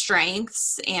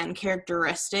strengths and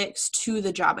characteristics to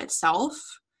the job itself.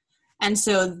 And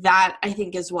so that, I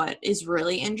think, is what is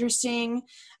really interesting.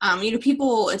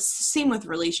 People, it's the same with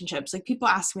relationships. Like, people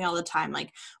ask me all the time,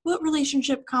 like, what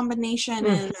relationship combination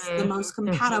is the most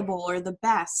compatible or the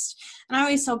best? And I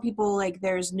always tell people, like,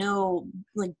 there's no,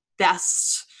 like,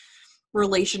 best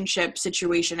relationship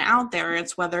situation out there.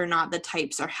 It's whether or not the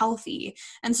types are healthy.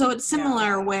 And so it's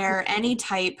similar where any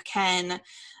type can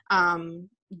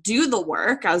do the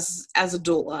work as a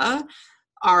doula.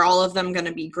 Are all of them going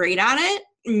to be great at it?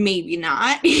 Maybe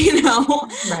not,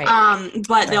 Right.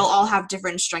 But they'll all have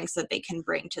different strengths that they can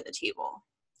bring to the table.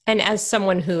 And as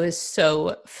someone who is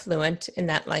so fluent in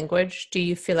that language, do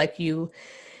you feel like you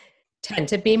tend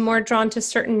to be more drawn to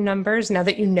certain numbers now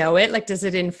that you know it? Like, does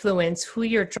it influence who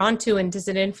you're drawn to, and does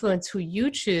it influence who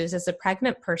you choose as a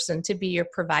pregnant person to be your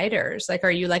providers? Like, are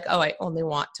you like, oh, I only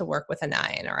want to work with a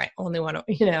 9, or I only want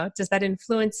to, does that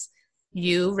influence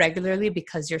you regularly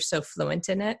because you're so fluent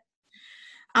in it?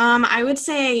 I would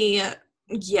say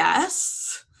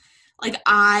yes. Like,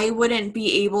 I wouldn't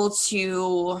be able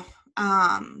to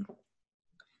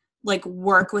like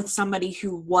work with somebody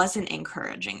who wasn't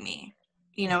encouraging me.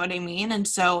 You know what I mean? And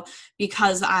so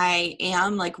because I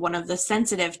am like one of the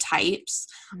sensitive types,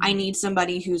 I need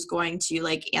somebody who's going to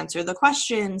like answer the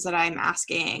questions that I'm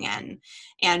asking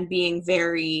and being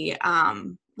very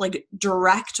like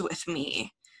direct with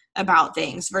me about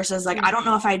things versus like, I don't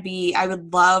know if I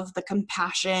would love the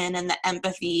compassion and the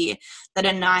empathy that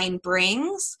a 9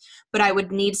 brings, but I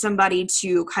would need somebody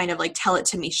to kind of like tell it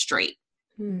to me straight.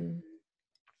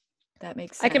 That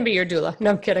makes sense. I can be your doula. No,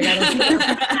 I'm kidding.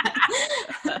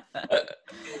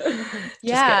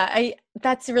 Yeah,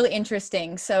 that's really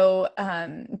interesting. So,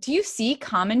 do you see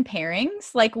common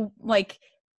pairings? Like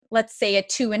let's say a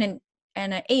 2 and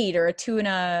an 8, or a 2 and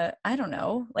a, I don't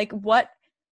know, like what,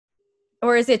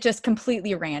 or is it just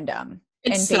completely random?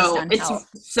 It's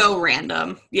so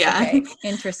random. Yeah. Okay.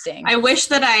 Interesting. I wish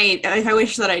that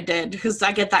I did, because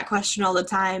I get that question all the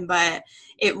time, but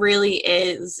it really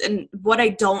is. And what I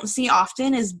don't see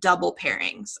often is double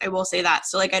pairings. I will say that.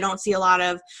 So like, I don't see a lot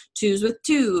of 2s with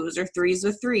 2s or 3s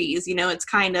with 3s, it's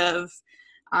kind of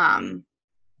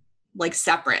like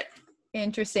separate.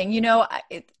 Interesting.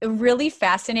 It's really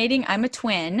fascinating. I'm a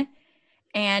twin,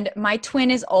 and my twin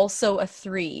is also a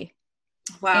 3.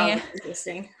 Wow. That's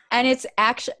interesting. And it's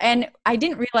actually, and I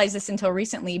didn't realize this until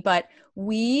recently, but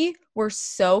we were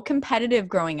so competitive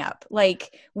growing up.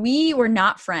 Like, we were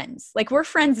not friends. Like, we're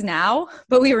friends now,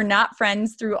 but we were not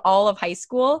friends through all of high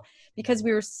school because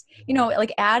we were,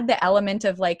 like, add the element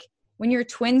of like, when you're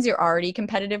twins, you're already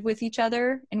competitive with each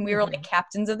other. And we were like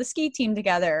captains of the ski team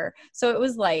together. So it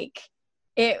was like,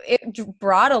 it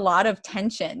brought a lot of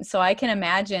tension. So I can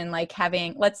imagine like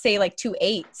having, let's say like 2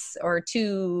 8s or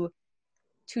two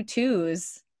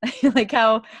 2s. Like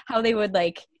how they would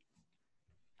like,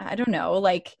 I don't know,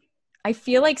 like I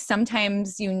feel like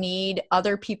sometimes you need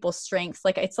other people's strengths.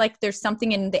 Like it's like there's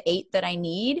something in the 8 that I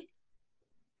need,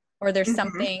 or there's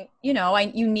something,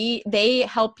 they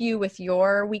help you with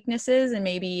your weaknesses, and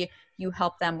maybe you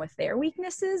help them with their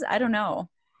weaknesses. I don't know.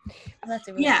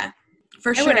 Yeah,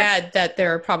 for sure. I would add that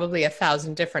there are probably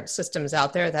 1,000 different systems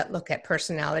out there that look at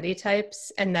personality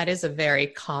types. And that is a very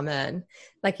common,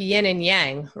 like yin and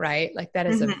yang, right? Like that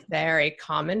is a very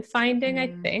common finding, I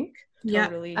think. Yeah.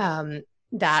 Totally.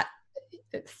 That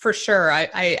for sure.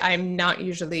 I'm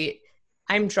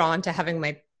drawn to having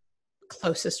my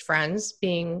closest friends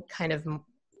being kind of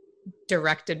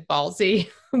directed ballsy,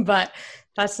 but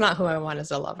that's not who I want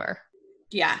as a lover.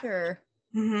 Yeah. Sure.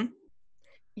 Mm-hmm.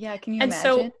 Yeah. Can you imagine?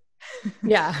 So,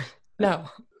 yeah. No.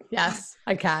 Yes,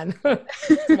 I can.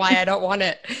 That's why I don't want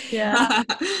it. Yeah.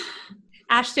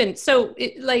 Ashton, so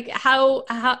so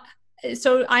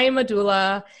I am a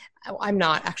doula. I'm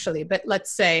not actually, but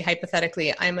let's say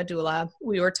hypothetically I'm a doula.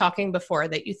 We were talking before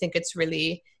that you think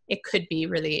it could be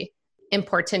really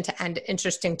important and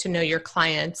interesting to know your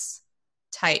client's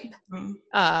type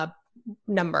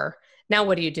number. Now,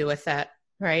 what do you do with that?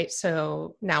 Right.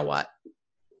 So now what?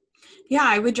 Yeah,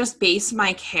 I would just base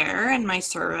my care and my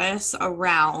service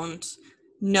around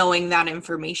knowing that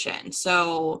information.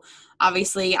 So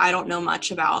obviously I don't know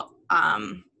much about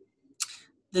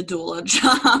the doula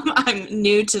job. I'm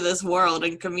new to this world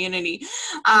and community.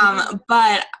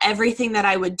 But everything that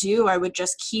I would do, I would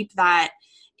just keep that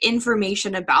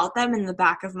information about them in the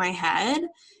back of my head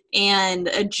and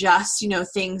adjust,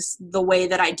 things, the way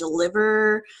that I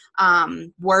deliver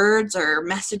words or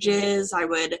messages. I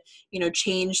would,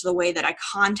 change the way that I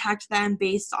contact them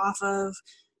based off of,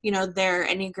 their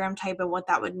Enneagram type and what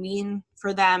that would mean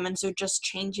for them. And so just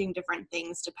changing different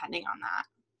things depending on that.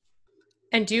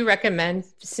 And do you recommend,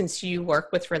 since you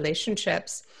work with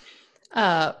relationships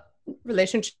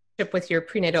with your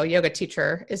prenatal yoga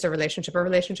teacher is a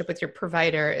relationship with your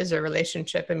provider is a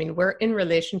relationship. I mean, we're in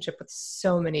relationship with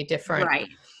so many different, right?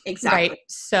 Exactly. Right.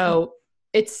 So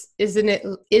is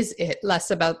it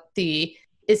less about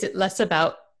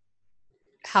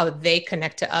how they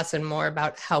connect to us and more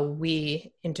about how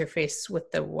we interface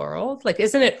with the world? Like,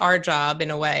 isn't it our job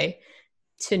in a way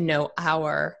to know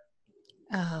our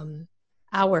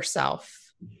self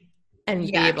and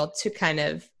be able to kind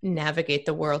of navigate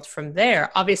the world from there?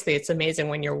 Obviously, it's amazing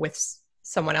when you're with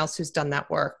someone else who's done that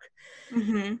work.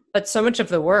 Mm-hmm. But so much of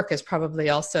the work is probably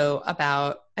also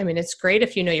about, I mean, it's great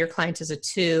if you know your client is a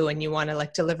 2 and you want to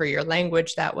like deliver your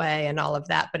language that way and all of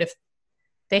that. But if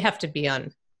they have to be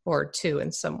on board too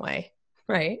in some way,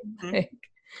 right? Mm-hmm.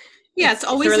 It's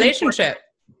always a relationship.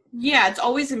 Yeah, it's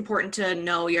always important to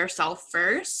know yourself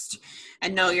first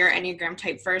and know your Enneagram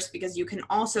type first, because you can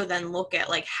also then look at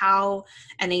like how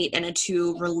an 8 and a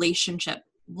 2 relationship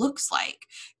looks like,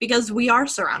 because we are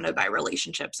surrounded by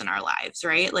relationships in our lives,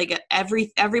 right? Like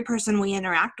every person we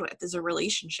interact with is a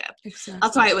relationship. Exactly.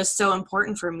 That's why it was so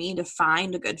important for me to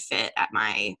find a good fit at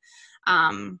my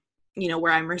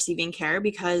where I'm receiving care,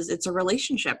 because it's a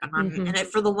relationship and I'm in it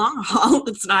for the long haul.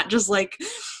 It's not just like,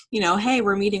 hey,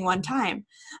 we're meeting one time.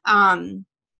 And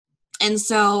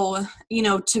so,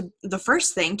 to the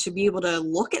first thing, to be able to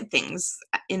look at things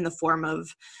in the form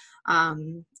of,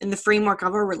 in the framework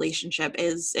of a relationship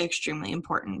is extremely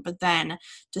important. But then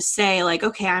to say like,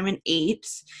 okay, I'm an 8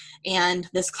 and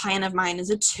this client of mine is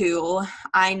a 2.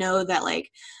 I know that like,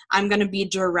 I'm going to be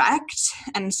direct.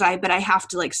 And so but I have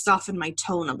to like soften my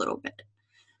tone a little bit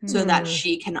so that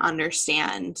she can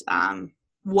understand,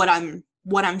 what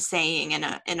I'm saying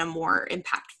in a more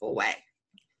impactful way.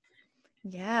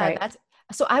 Yeah, right.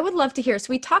 So I would love to hear. So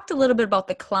we talked a little bit about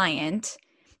the client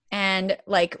and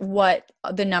like what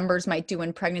the numbers might do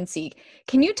in pregnancy.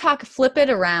 Can you flip it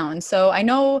around? So I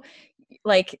know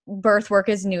like birth work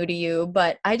is new to you,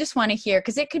 but I just want to hear,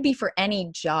 because it could be for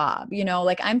any job,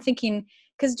 like I'm thinking,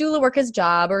 because doula work is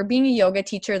job, or being a yoga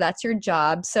teacher, that's your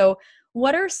job. So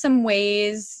what are some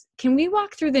ways, can we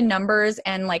walk through the numbers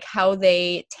and like how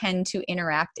they tend to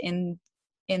interact in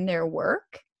their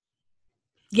work?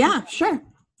 Yeah, sure.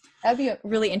 That'd be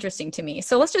really interesting to me.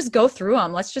 So let's just go through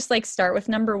them. Let's just like start with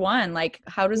number 1. Like,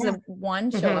 how does a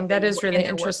 1 show up? That is really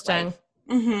interesting.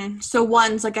 So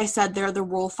ones, like I said, they're the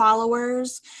rule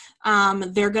followers.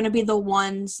 They're going to be the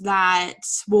ones that,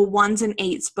 1s and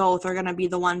 8s both are going to be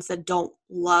the ones that don't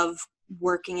love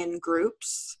working in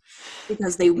groups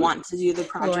because they want to do the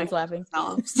project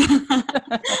themselves.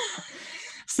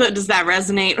 So does that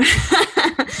resonate?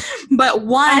 But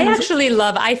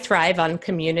I thrive on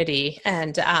community,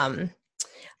 and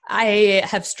I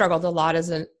have struggled a lot as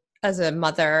a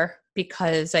mother,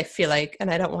 because I feel like, and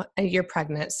I don't want, you're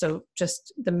pregnant, so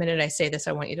just the minute I say this,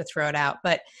 I want you to throw it out.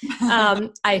 But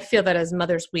I feel that as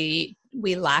mothers, we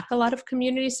lack a lot of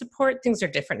community support. Things are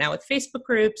different now with Facebook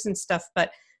groups and stuff,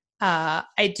 but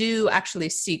I do actually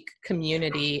seek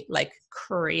community like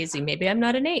crazy. Maybe I'm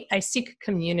not an 8. I seek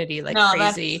community like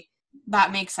crazy.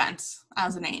 That makes sense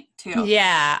as an 8 too.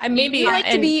 Yeah. Maybe you like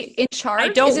to be in charge. I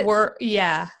don't work.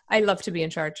 Yeah. I love to be in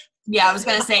charge. Yeah. I was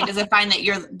going to say, do you find that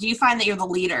you're the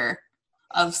leader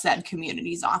of said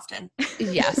communities often?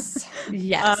 Yes.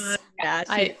 Yes.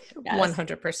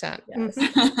 100%. Yes.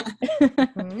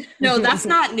 No, that's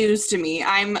not news to me.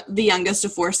 I'm the youngest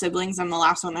of 4 siblings. I'm the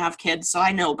last one to have kids, so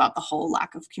I know about the whole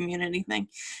lack of community thing.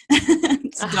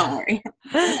 So don't worry.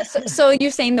 So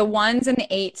you're saying the 1s and the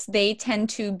 8s, they tend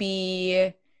to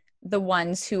be the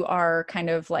ones who are kind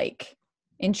of like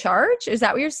in charge? Is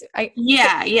that what you're saying?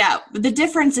 Yeah. The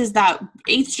difference is that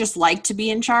 8s just like to be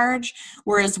in charge,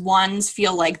 whereas 1s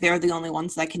feel like they're the only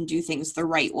ones that can do things the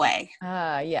right way.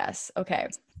 Yes. Okay.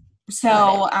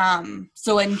 So,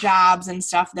 so in jobs and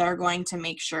stuff, they're going to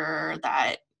make sure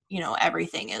that,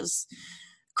 everything is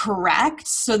correct.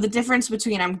 So the difference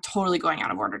between, I'm totally going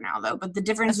out of order now though, but the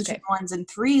difference between ones and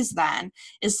threes then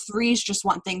is threes just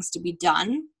want things to be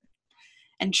done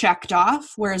and checked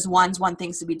off, whereas ones want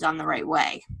things to be done the right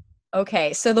way.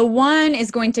 Okay, so the one is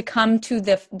going to come to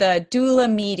the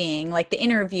doula meeting, like the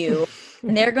interview,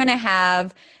 and they're going to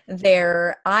have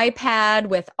their iPad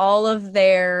with all of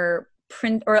their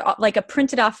print, or like a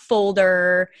printed off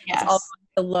folder. Yes. It's all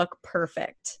going to look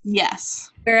perfect. Yes.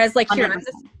 Whereas like here, 100%.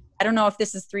 I don't know if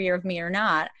this is 3 of me or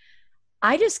not.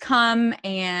 I just come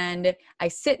and I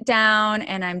sit down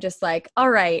and I'm just like, all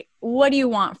right, what do you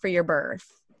want for your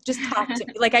birth? Just talk to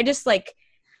me. Like, I just like,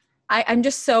 I'm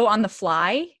just so on the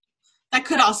fly. That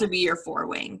could also be your 4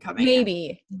 wing coming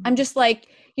Maybe. in. I'm just like,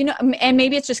 and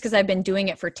maybe it's just because I've been doing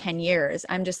it for 10 years.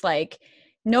 I'm just like,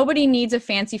 nobody needs a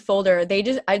fancy folder. They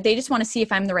just want to see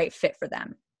if I'm the right fit for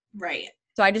them. Right.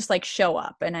 So I just like show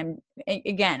up, and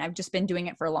I've just been doing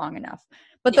it for long enough.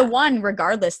 But the one,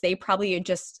 regardless, they probably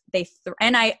just,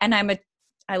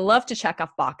 I love to check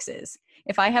off boxes.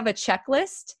 If I have a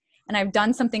checklist and I've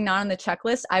done something not on the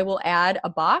checklist, I will add a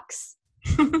box.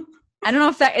 I don't know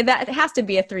if that has to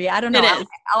be a 3. I don't know.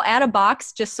 I'll add a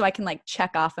box just so I can like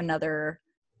check off another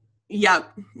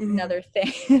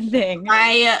thing.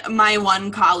 My one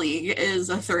colleague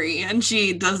is a 3, and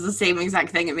she does the same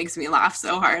exact thing. It makes me laugh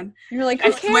so hard. You're like,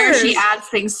 I swear she adds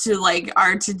things to like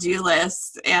our to-do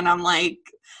list, and I'm like,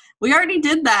 we already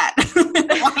did that.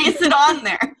 Why is it on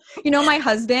there? My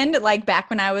husband, like back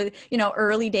when I was,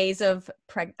 early days of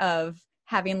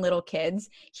having little kids,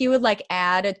 he would like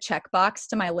add a checkbox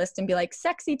to my list and be like,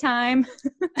 sexy time.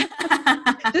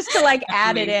 Just to like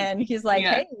add it in. He's like,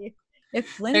 hey,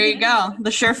 if Lindsay, there you go. The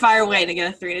surefire way to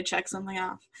get a 3 to check something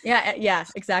off. Yeah,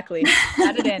 exactly.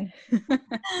 Add it in.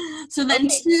 So then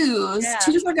twos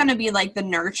are going to be like the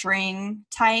nurturing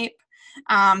type.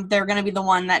 They're going to be the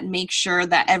one that makes sure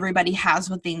that everybody has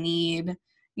what they need.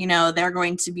 They're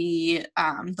going to be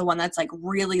the one that's like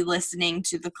really listening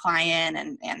to the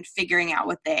client and figuring out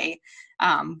what they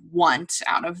want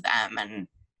out of them and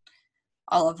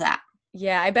all of that.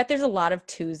 Yeah, I bet there's a lot of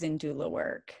 2s in doula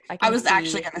work. I was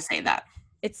actually going to say that.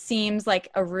 It seems like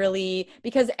and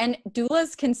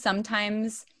doulas can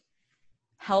sometimes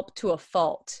help to a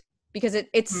fault because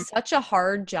it's such a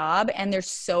hard job and there's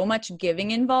so much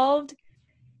giving involved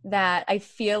that I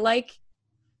feel like,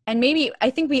 and maybe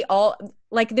I think we all,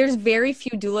 like there's very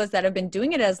few doulas that have been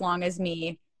doing it as long as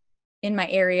me in my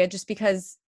area, just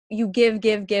because you give,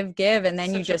 and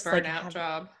then such you just like have,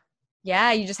 job.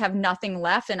 Yeah, you just have nothing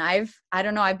left. And I've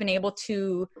been able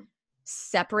to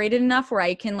separate it enough where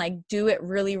I can like do it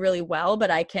really, really well, but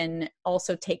I can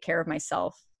also take care of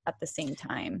myself at the same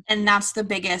time. And that's the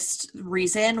biggest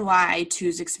reason why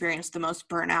 2s experience the most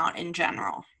burnout in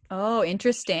general. Oh,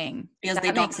 interesting. Because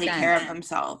they don't take care of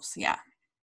themselves. Yeah.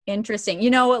 Interesting.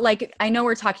 Like I know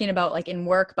we're talking about like in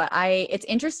work, but it's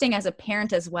interesting as a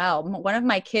parent as well. One of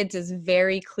my kids is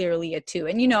very clearly a 2,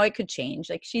 and it could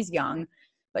change. Like she's young,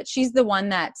 but she's the one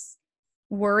that's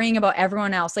worrying about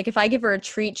everyone else. Like if I give her a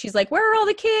treat, she's like, where are all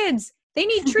the kids? They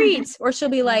need treats. Or she'll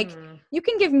be like, you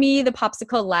can give me the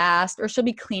popsicle last. Or she'll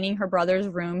be cleaning her brother's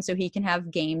room so he can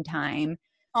have game time.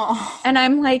 Oh. And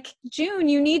I'm like, June,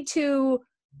 you need to,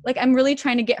 like, I'm really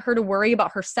trying to get her to worry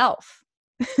about herself.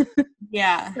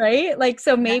 Yeah. Right? Like,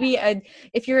 so maybe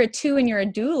if you're a 2 and you're a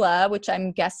doula, which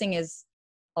I'm guessing is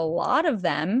a lot of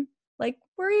them, like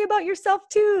worry about yourself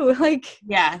too. Like,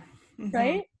 yeah. Mm-hmm.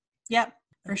 Right? Yep,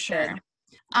 for sure.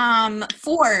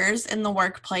 4s in the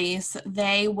workplace,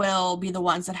 they will be the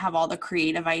ones that have all the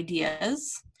creative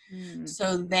ideas.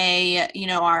 So they,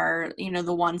 are,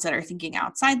 the ones that are thinking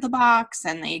outside the box,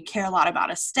 and they care a lot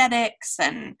about aesthetics.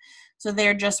 And so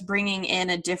they're just bringing in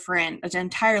an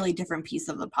entirely different piece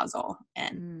of the puzzle.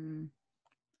 And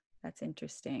that's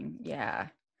interesting. Yeah.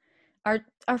 Are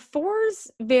 4s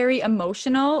very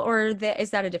emotional, or is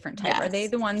that a different type? Yes. Are they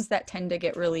the ones that tend to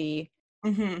get really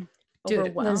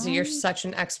Dude, Lindsay, you're such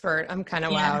an expert. I'm kind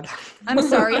of wowed. I'm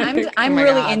sorry. I'm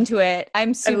really into it. I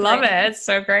love it. It's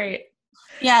so great.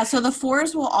 Yeah. So the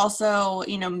 4s will also,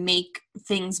 make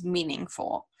things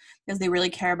meaningful because they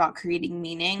really care about creating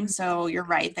meaning. So you're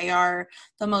right. They are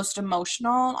the most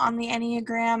emotional on the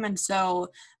Enneagram. And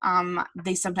so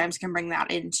they sometimes can bring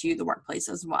that into the workplace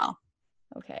as well.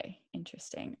 Okay.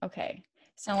 Interesting. Okay.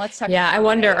 So let's talk. Yeah, I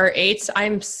wonder, are 8s?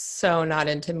 I'm so not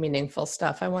into meaningful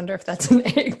stuff. I wonder if that's an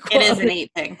 8 quality. It is an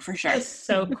 8 thing for sure. That's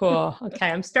so cool. Okay,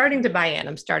 I'm starting to buy in.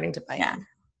 in.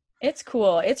 It's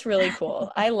cool. It's really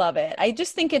cool. I love it. I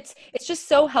just think it's just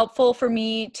so helpful for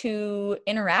me to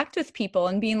interact with people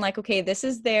and being like, okay, this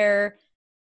is their,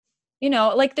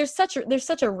 like there's such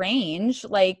a range.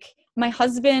 Like my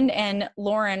husband and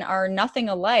Lauren are nothing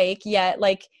alike, yet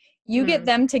like you get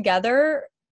them together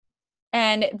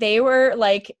and they were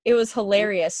like, it was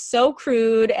hilarious, so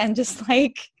crude, and just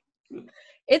like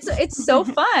it's so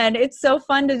fun. It's so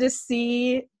fun to just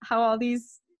see how all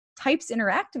these types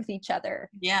interact with each other.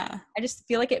 Yeah. I just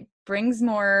feel like it brings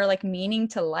more like meaning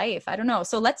to life. I don't know.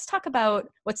 So let's talk about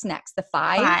what's next. The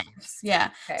Fives. Yeah.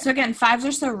 Okay. So again, fives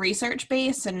are so research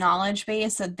based and knowledge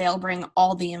based that they'll bring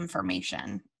all the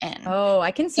information in. Oh,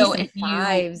 I can see So some if you-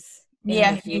 fives.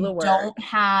 Yeah, if you don't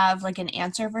have like an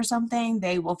answer for something,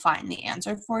 they will find the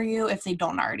answer for you if they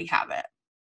don't already have it.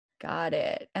 Got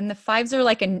it. And the fives are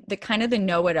like the kind of the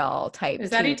know-it-all type.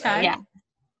 Is that too, a type? right? Yeah.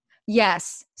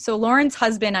 Yes. So Lauren's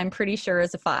husband, I'm pretty sure,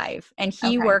 is a 5, and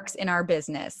he Okay. works in our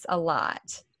business a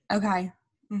lot. Okay.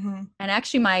 Mm-hmm. And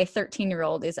actually, my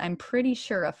 13-year-old is, I'm pretty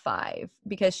sure, a 5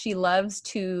 because she loves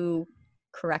to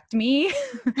correct me.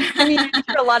 I mean, I'm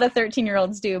sure a lot of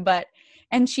 13-year-olds do,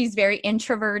 and she's very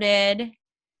introverted.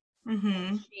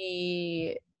 Mm-hmm.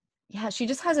 She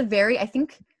just has I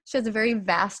think she has a very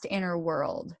vast inner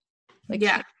world. Like,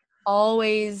 Yeah. she's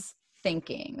always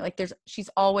thinking. Like, she's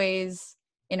always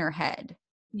in her head.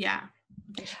 Yeah.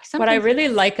 What I really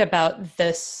like about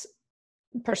this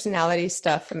personality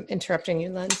stuff, I'm interrupting you,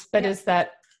 Lens, but is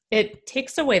that it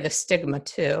takes away the stigma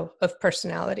too of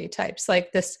personality types,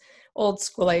 like this old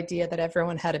school idea that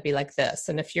everyone had to be like this.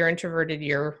 And if you're introverted,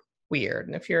 you're weird.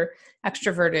 And if you're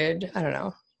extroverted, I don't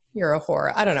know, you're a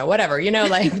whore. I don't know, whatever,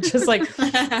 like just like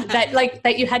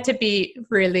that you had to be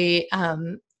really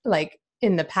like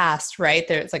in the past, right?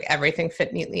 There's like everything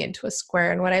fit neatly into a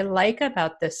square. And what I like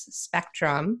about this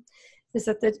spectrum is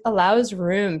that it allows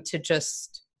room to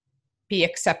just be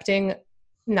accepting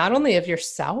not only of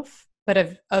yourself, but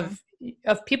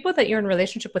of people that you're in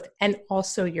relationship with, and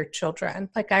also your children.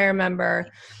 Like, I remember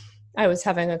I was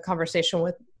having a conversation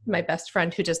with my best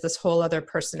friend who does this whole other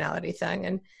personality thing,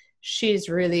 and she's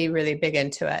really, really big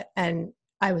into it. And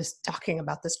I was talking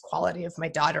about this quality of my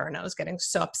daughter, and I was getting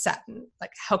so upset and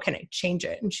like, how can I change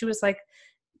it? And she was like,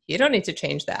 you don't need to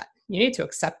change that. You need to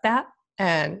accept that.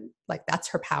 And like, that's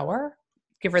her power.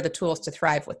 Give her the tools to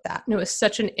thrive with that. And it was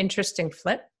such an interesting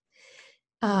flip.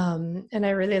 And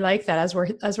I really like that as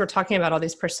we're talking about all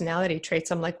these personality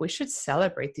traits, I'm like, we should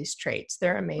celebrate these traits.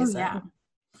 They're amazing. Oh,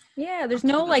 Yeah, there's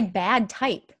no like bad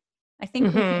type. I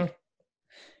think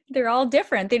they're all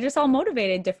different. They're just all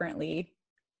motivated differently.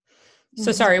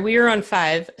 So sorry, we were on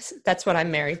 5. That's what I'm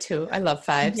married to. I love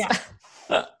 5s.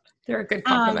 Yeah. They're a good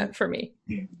compliment for me.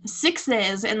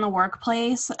 6s in the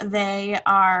workplace, they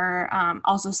are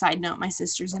also, side note, my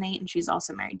sister's an 8 and she's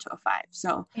also married to a 5.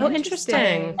 So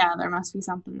Interesting. Yeah, there must be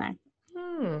something there.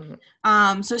 Hmm.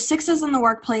 So 6s in the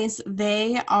workplace,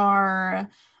 they are,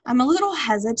 I'm a little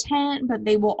hesitant, but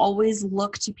they will always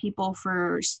look to people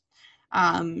for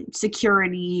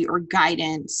security or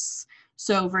guidance.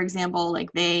 So for example,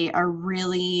 like they are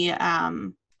really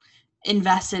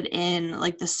invested in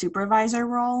like the supervisor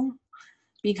role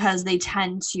because they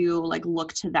tend to like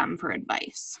look to them for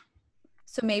advice.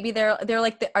 So maybe they're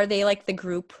like are they like the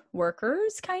group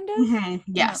workers kind of? Mm-hmm.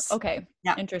 Yes. Oh, okay.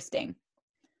 Yeah. Interesting.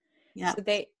 Yeah. So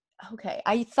okay.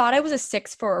 I thought I was a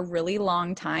 6 for a really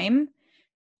long time,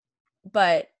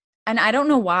 and I don't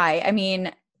know why. I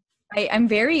mean, I'm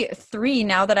very 3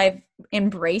 now that I've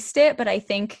embraced it, but I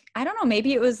think, I don't know,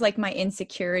 maybe it was like my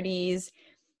insecurities,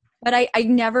 but I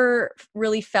never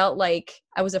really felt like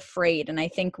I was afraid. And I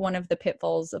think one of the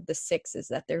pitfalls of the 6 is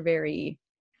that they're very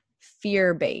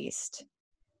fear-based,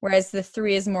 whereas the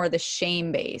 3 is more the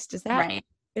shame-based. Is that right?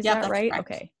 Is that right?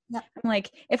 Correct. Okay. Yep. I'm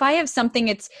like, if I have something,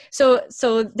 it's so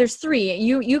there's 3.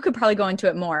 You could probably go into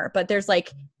it more, but there's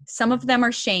like, some of them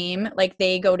are shame, like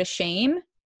they go to shame,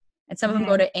 and some of them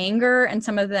go to anger, and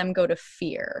some of them go to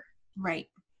fear. Right.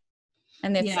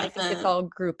 And it's all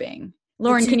grouping.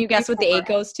 Lauren, 2, can you guess 3, what the 4. 8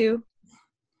 goes to?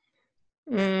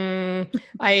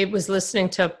 I was listening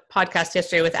to a podcast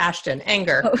yesterday with Ashton.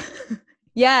 Anger. Oh.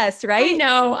 Yes, right?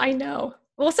 I know.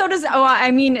 Well, so does,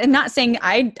 I mean, I'm not saying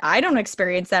I don't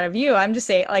experience that of you. I'm just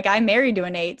saying, like, I'm married to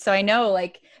an 8, so I know,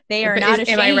 like, they are not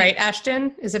ashamed. Am I right,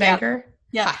 Ashton? Is it anger?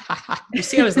 Yeah. You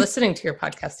see, I was listening to your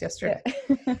podcast yesterday.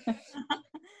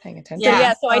 Paying attention.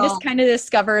 So I just kind of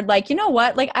discovered, like, you know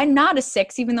what? Like, I'm not a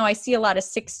 6, even though I see a lot of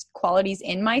 6 qualities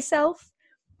in myself,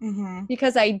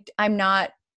 because I'm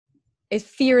not,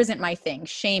 fear isn't my thing.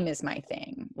 Shame is my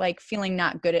thing. Like, feeling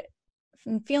not good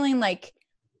feeling like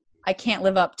I can't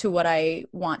live up to what I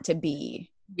want to be.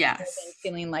 Yes.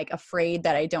 Feeling like afraid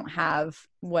that I don't have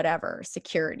whatever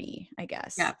security, I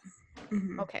guess. Yeah.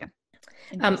 Okay.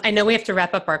 I know we have to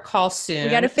wrap up our call soon.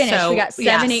 We got to finish. So, we got 7,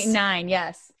 yes. 8, and 9.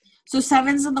 Yes. So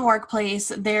sevens in the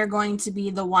workplace, they're going to be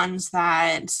the ones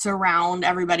that surround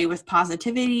everybody with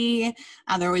positivity.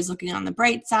 They're always looking on the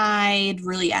bright side,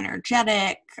 really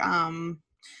energetic.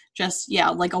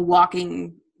 Like a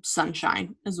walking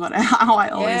sunshine is how I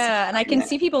always. Yeah, and I can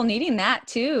see people needing that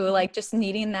too, like just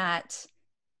needing that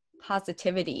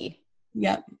positivity.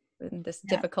 Yep. In this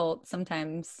difficult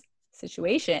sometimes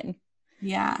situation.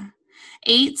 Yeah.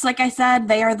 Eights, like I said,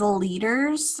 they are the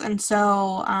leaders, and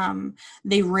so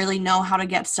they really know how to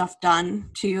get stuff done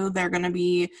too. They're going to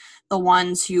be the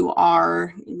ones who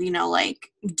are,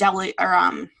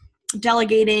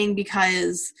 delegating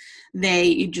because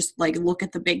they just like look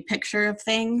at the big picture of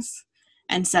things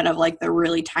instead of like the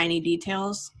really tiny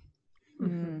details.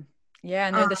 Mm. Yeah,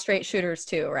 and they're the straight shooters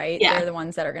too, right? Yeah. They're the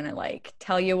ones that are going to like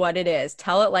tell you what it is,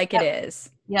 tell it like it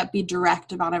is. Yep, be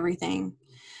direct about everything.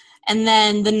 And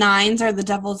then the nines are the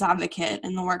devil's advocate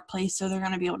in the workplace, so they're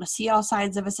going to be able to see all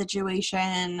sides of a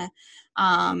situation.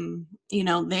 They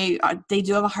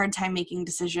do have a hard time making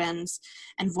decisions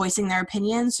and voicing their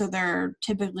opinions, so they're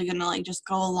typically going to like just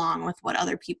go along with what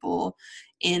other people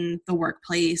in the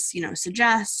workplace,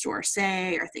 suggest or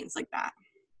say or things like that.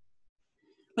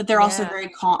 But they're also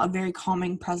a very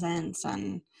calming presence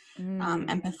and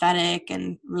empathetic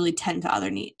and really tend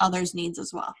to others' needs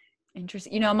as well.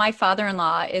 Interesting. My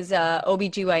father-in-law is a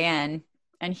OBGYN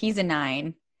and he's a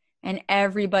 9 and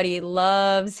everybody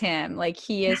loves him. Like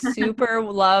he is super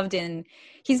loved, and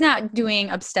he's not doing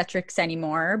obstetrics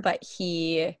anymore, but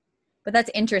that's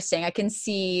interesting. I can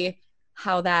see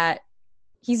how I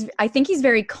think he's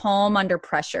very calm under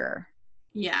pressure.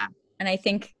 Yeah. And I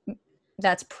think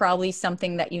that's probably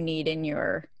something that you need in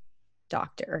your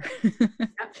doctor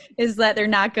is that they're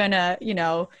not gonna,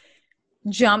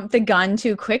 jump the gun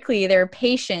too quickly. They're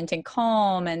patient and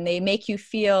calm, and they make you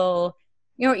feel,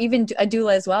 even a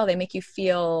doula as well, they make you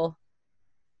feel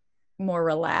more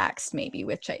relaxed maybe,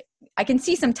 which I can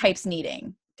see some types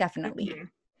needing, definitely. Mm-hmm.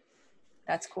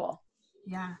 That's cool.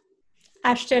 Yeah.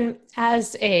 Ashton,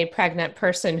 as a pregnant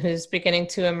person who's beginning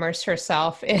to immerse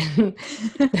herself in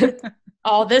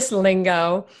all this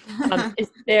lingo, is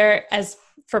there, as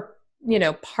for,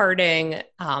 parting,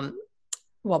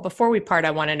 well, before we part, I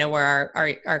want to know where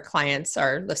our clients,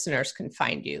 our listeners can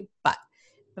find you. But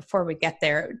before we get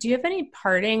there, do you have any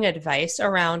parting advice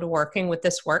around working with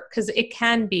this work? Because it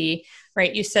can be,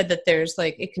 right, you said that there's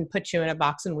like, it can put you in a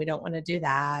box and we don't want to do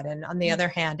that. And on the other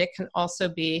hand, it can also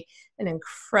be an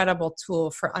incredible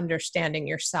tool for understanding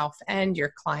yourself and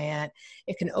your client.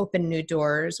 It can open new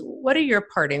doors. What are your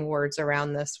parting words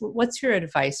around this? What's your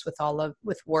advice with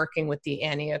working with the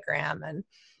Enneagram and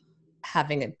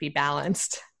having it be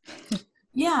balanced?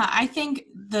 Yeah, I think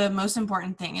the most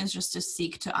important thing is just to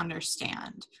seek to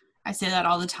understand. I say that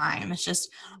all the time. It's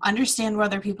just understand where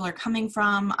other people are coming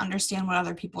from, understand what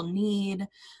other people need,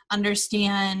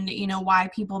 understand, why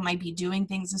people might be doing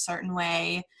things a certain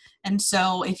way. And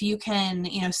so if you can,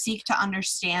 seek to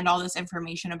understand all this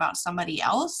information about somebody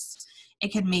else,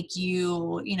 it can make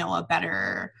you, a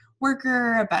better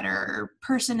worker, a better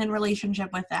person in relationship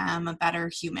with them, a better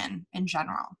human in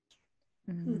general.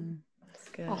 Mm-hmm.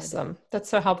 Good. Awesome. That's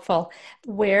so helpful.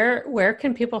 Where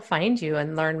can people find you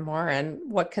and learn more, and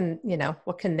how can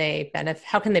they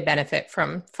benefit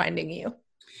from finding you?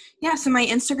 Yeah, so my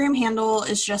Instagram handle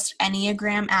is just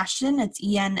Enneagram Ashton. It's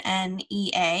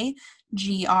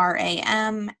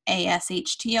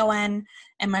ENNEAGRAMASHTON.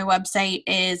 And my website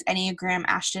is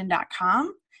enneagramashton.com.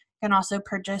 You can also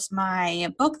purchase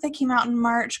my book that came out in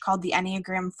March called The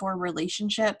Enneagram for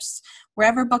Relationships,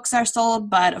 wherever books are sold,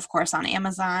 but of course on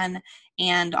Amazon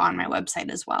and on my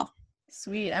website as well.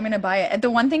 Sweet. I'm going to buy it.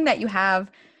 The one thing that you have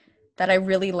that I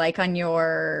really like on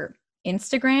your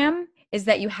Instagram is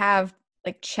that you have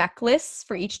like checklists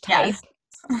for each type.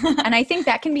 Yes. And I think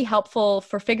that can be helpful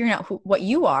for figuring out what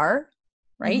you are,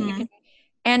 right? Mm-hmm.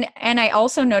 And I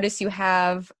also notice you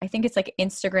have, I think it's like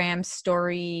Instagram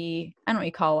story, I don't know what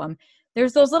you call them.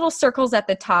 There's those little circles at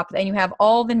the top and you have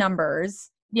all the numbers.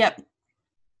 Yep.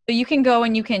 So you can go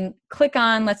and you can click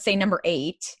on, let's say number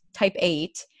 8, type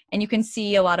 8, and you can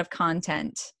see a lot of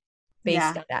content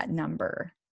based on that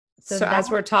number. So as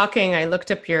we're talking, I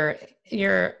looked up your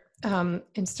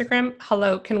Instagram.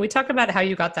 Hello, can we talk about how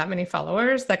you got that many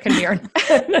followers? That can be our.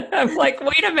 I'm like,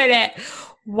 wait a minute.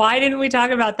 Why didn't we talk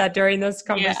about that during this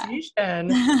conversation?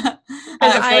 Yeah.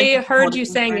 I heard you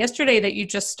saying yesterday that you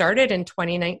just started in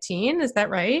 2019. Is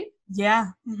that right? Yeah.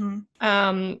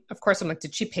 Mm-hmm. Of course, I'm like,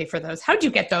 did she pay for those? How'd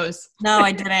you get those? No,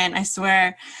 I didn't. I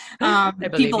swear.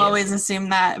 People always assume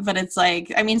that, but it's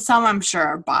like, I mean, some I'm sure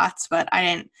are bots, but I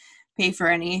didn't pay for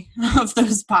any of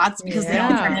those bots because they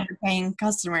don't turn Yeah. into paying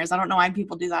customers. I don't know why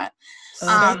people do that.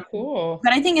 So cool.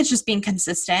 But I think it's just being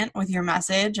consistent with your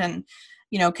message and,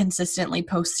 you know, consistently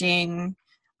posting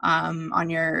on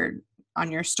your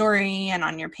story and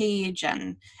on your page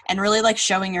and really like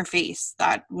showing your face.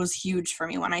 That was huge for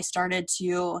me when I started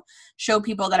to show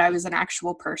people that I was an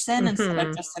actual person instead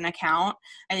of just an account.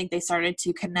 I think they started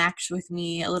to connect with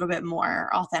me a little bit more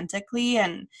authentically,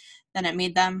 and then it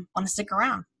made them want to stick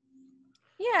around.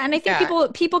 Yeah, and I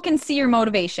think people can see your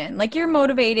motivation. Like you're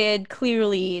motivated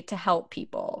clearly to help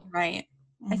people. Right.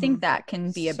 I think that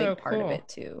can be a So big part of cool. it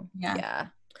too. Yeah.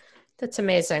 That's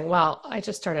amazing. Well, I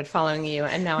just started following you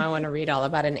and now I want to read all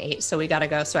about an 8. So we got to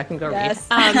go so I can go read.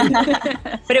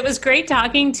 But it was great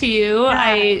talking to you.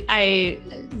 Yeah. I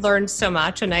learned so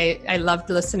much and I loved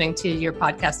listening to your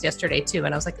podcast yesterday too.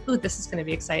 And I was like, ooh, this is going to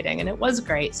be exciting. And it was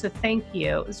great. So thank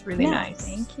you. It was really nice.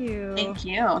 Thank you. Thank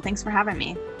you. Thanks for having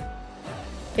me.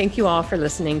 Thank you all for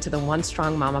listening to the One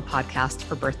Strong Mama podcast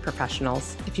for birth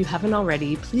professionals. If you haven't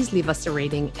already, please leave us a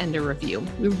rating and a review.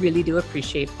 We really do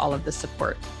appreciate all of the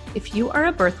support. If you are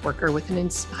a birth worker with an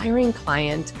inspiring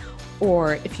client,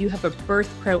 or if you have a birth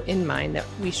pro in mind that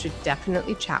we should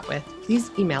definitely chat with,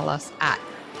 please email us at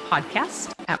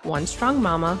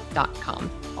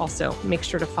podcast@onestrongmama.com. Also, make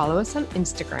sure to follow us on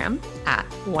Instagram at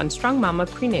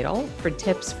OneStrongMamaPrenatal for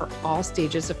tips for all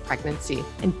stages of pregnancy.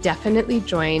 And definitely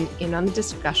join in on the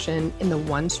discussion in the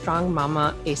One Strong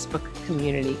Mama Facebook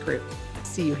community group.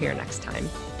 See you here next time.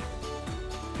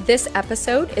 This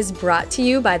episode is brought to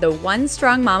you by the One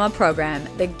Strong Mama program,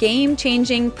 the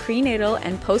game-changing prenatal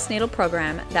and postnatal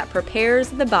program that prepares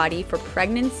the body for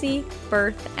pregnancy,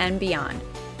 birth, and beyond,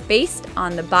 based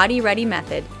on the Body Ready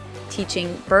method,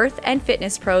 teaching birth and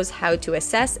fitness pros how to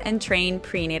assess and train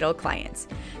prenatal clients.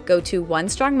 Go to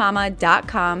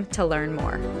onestrongmama.com to learn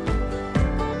more.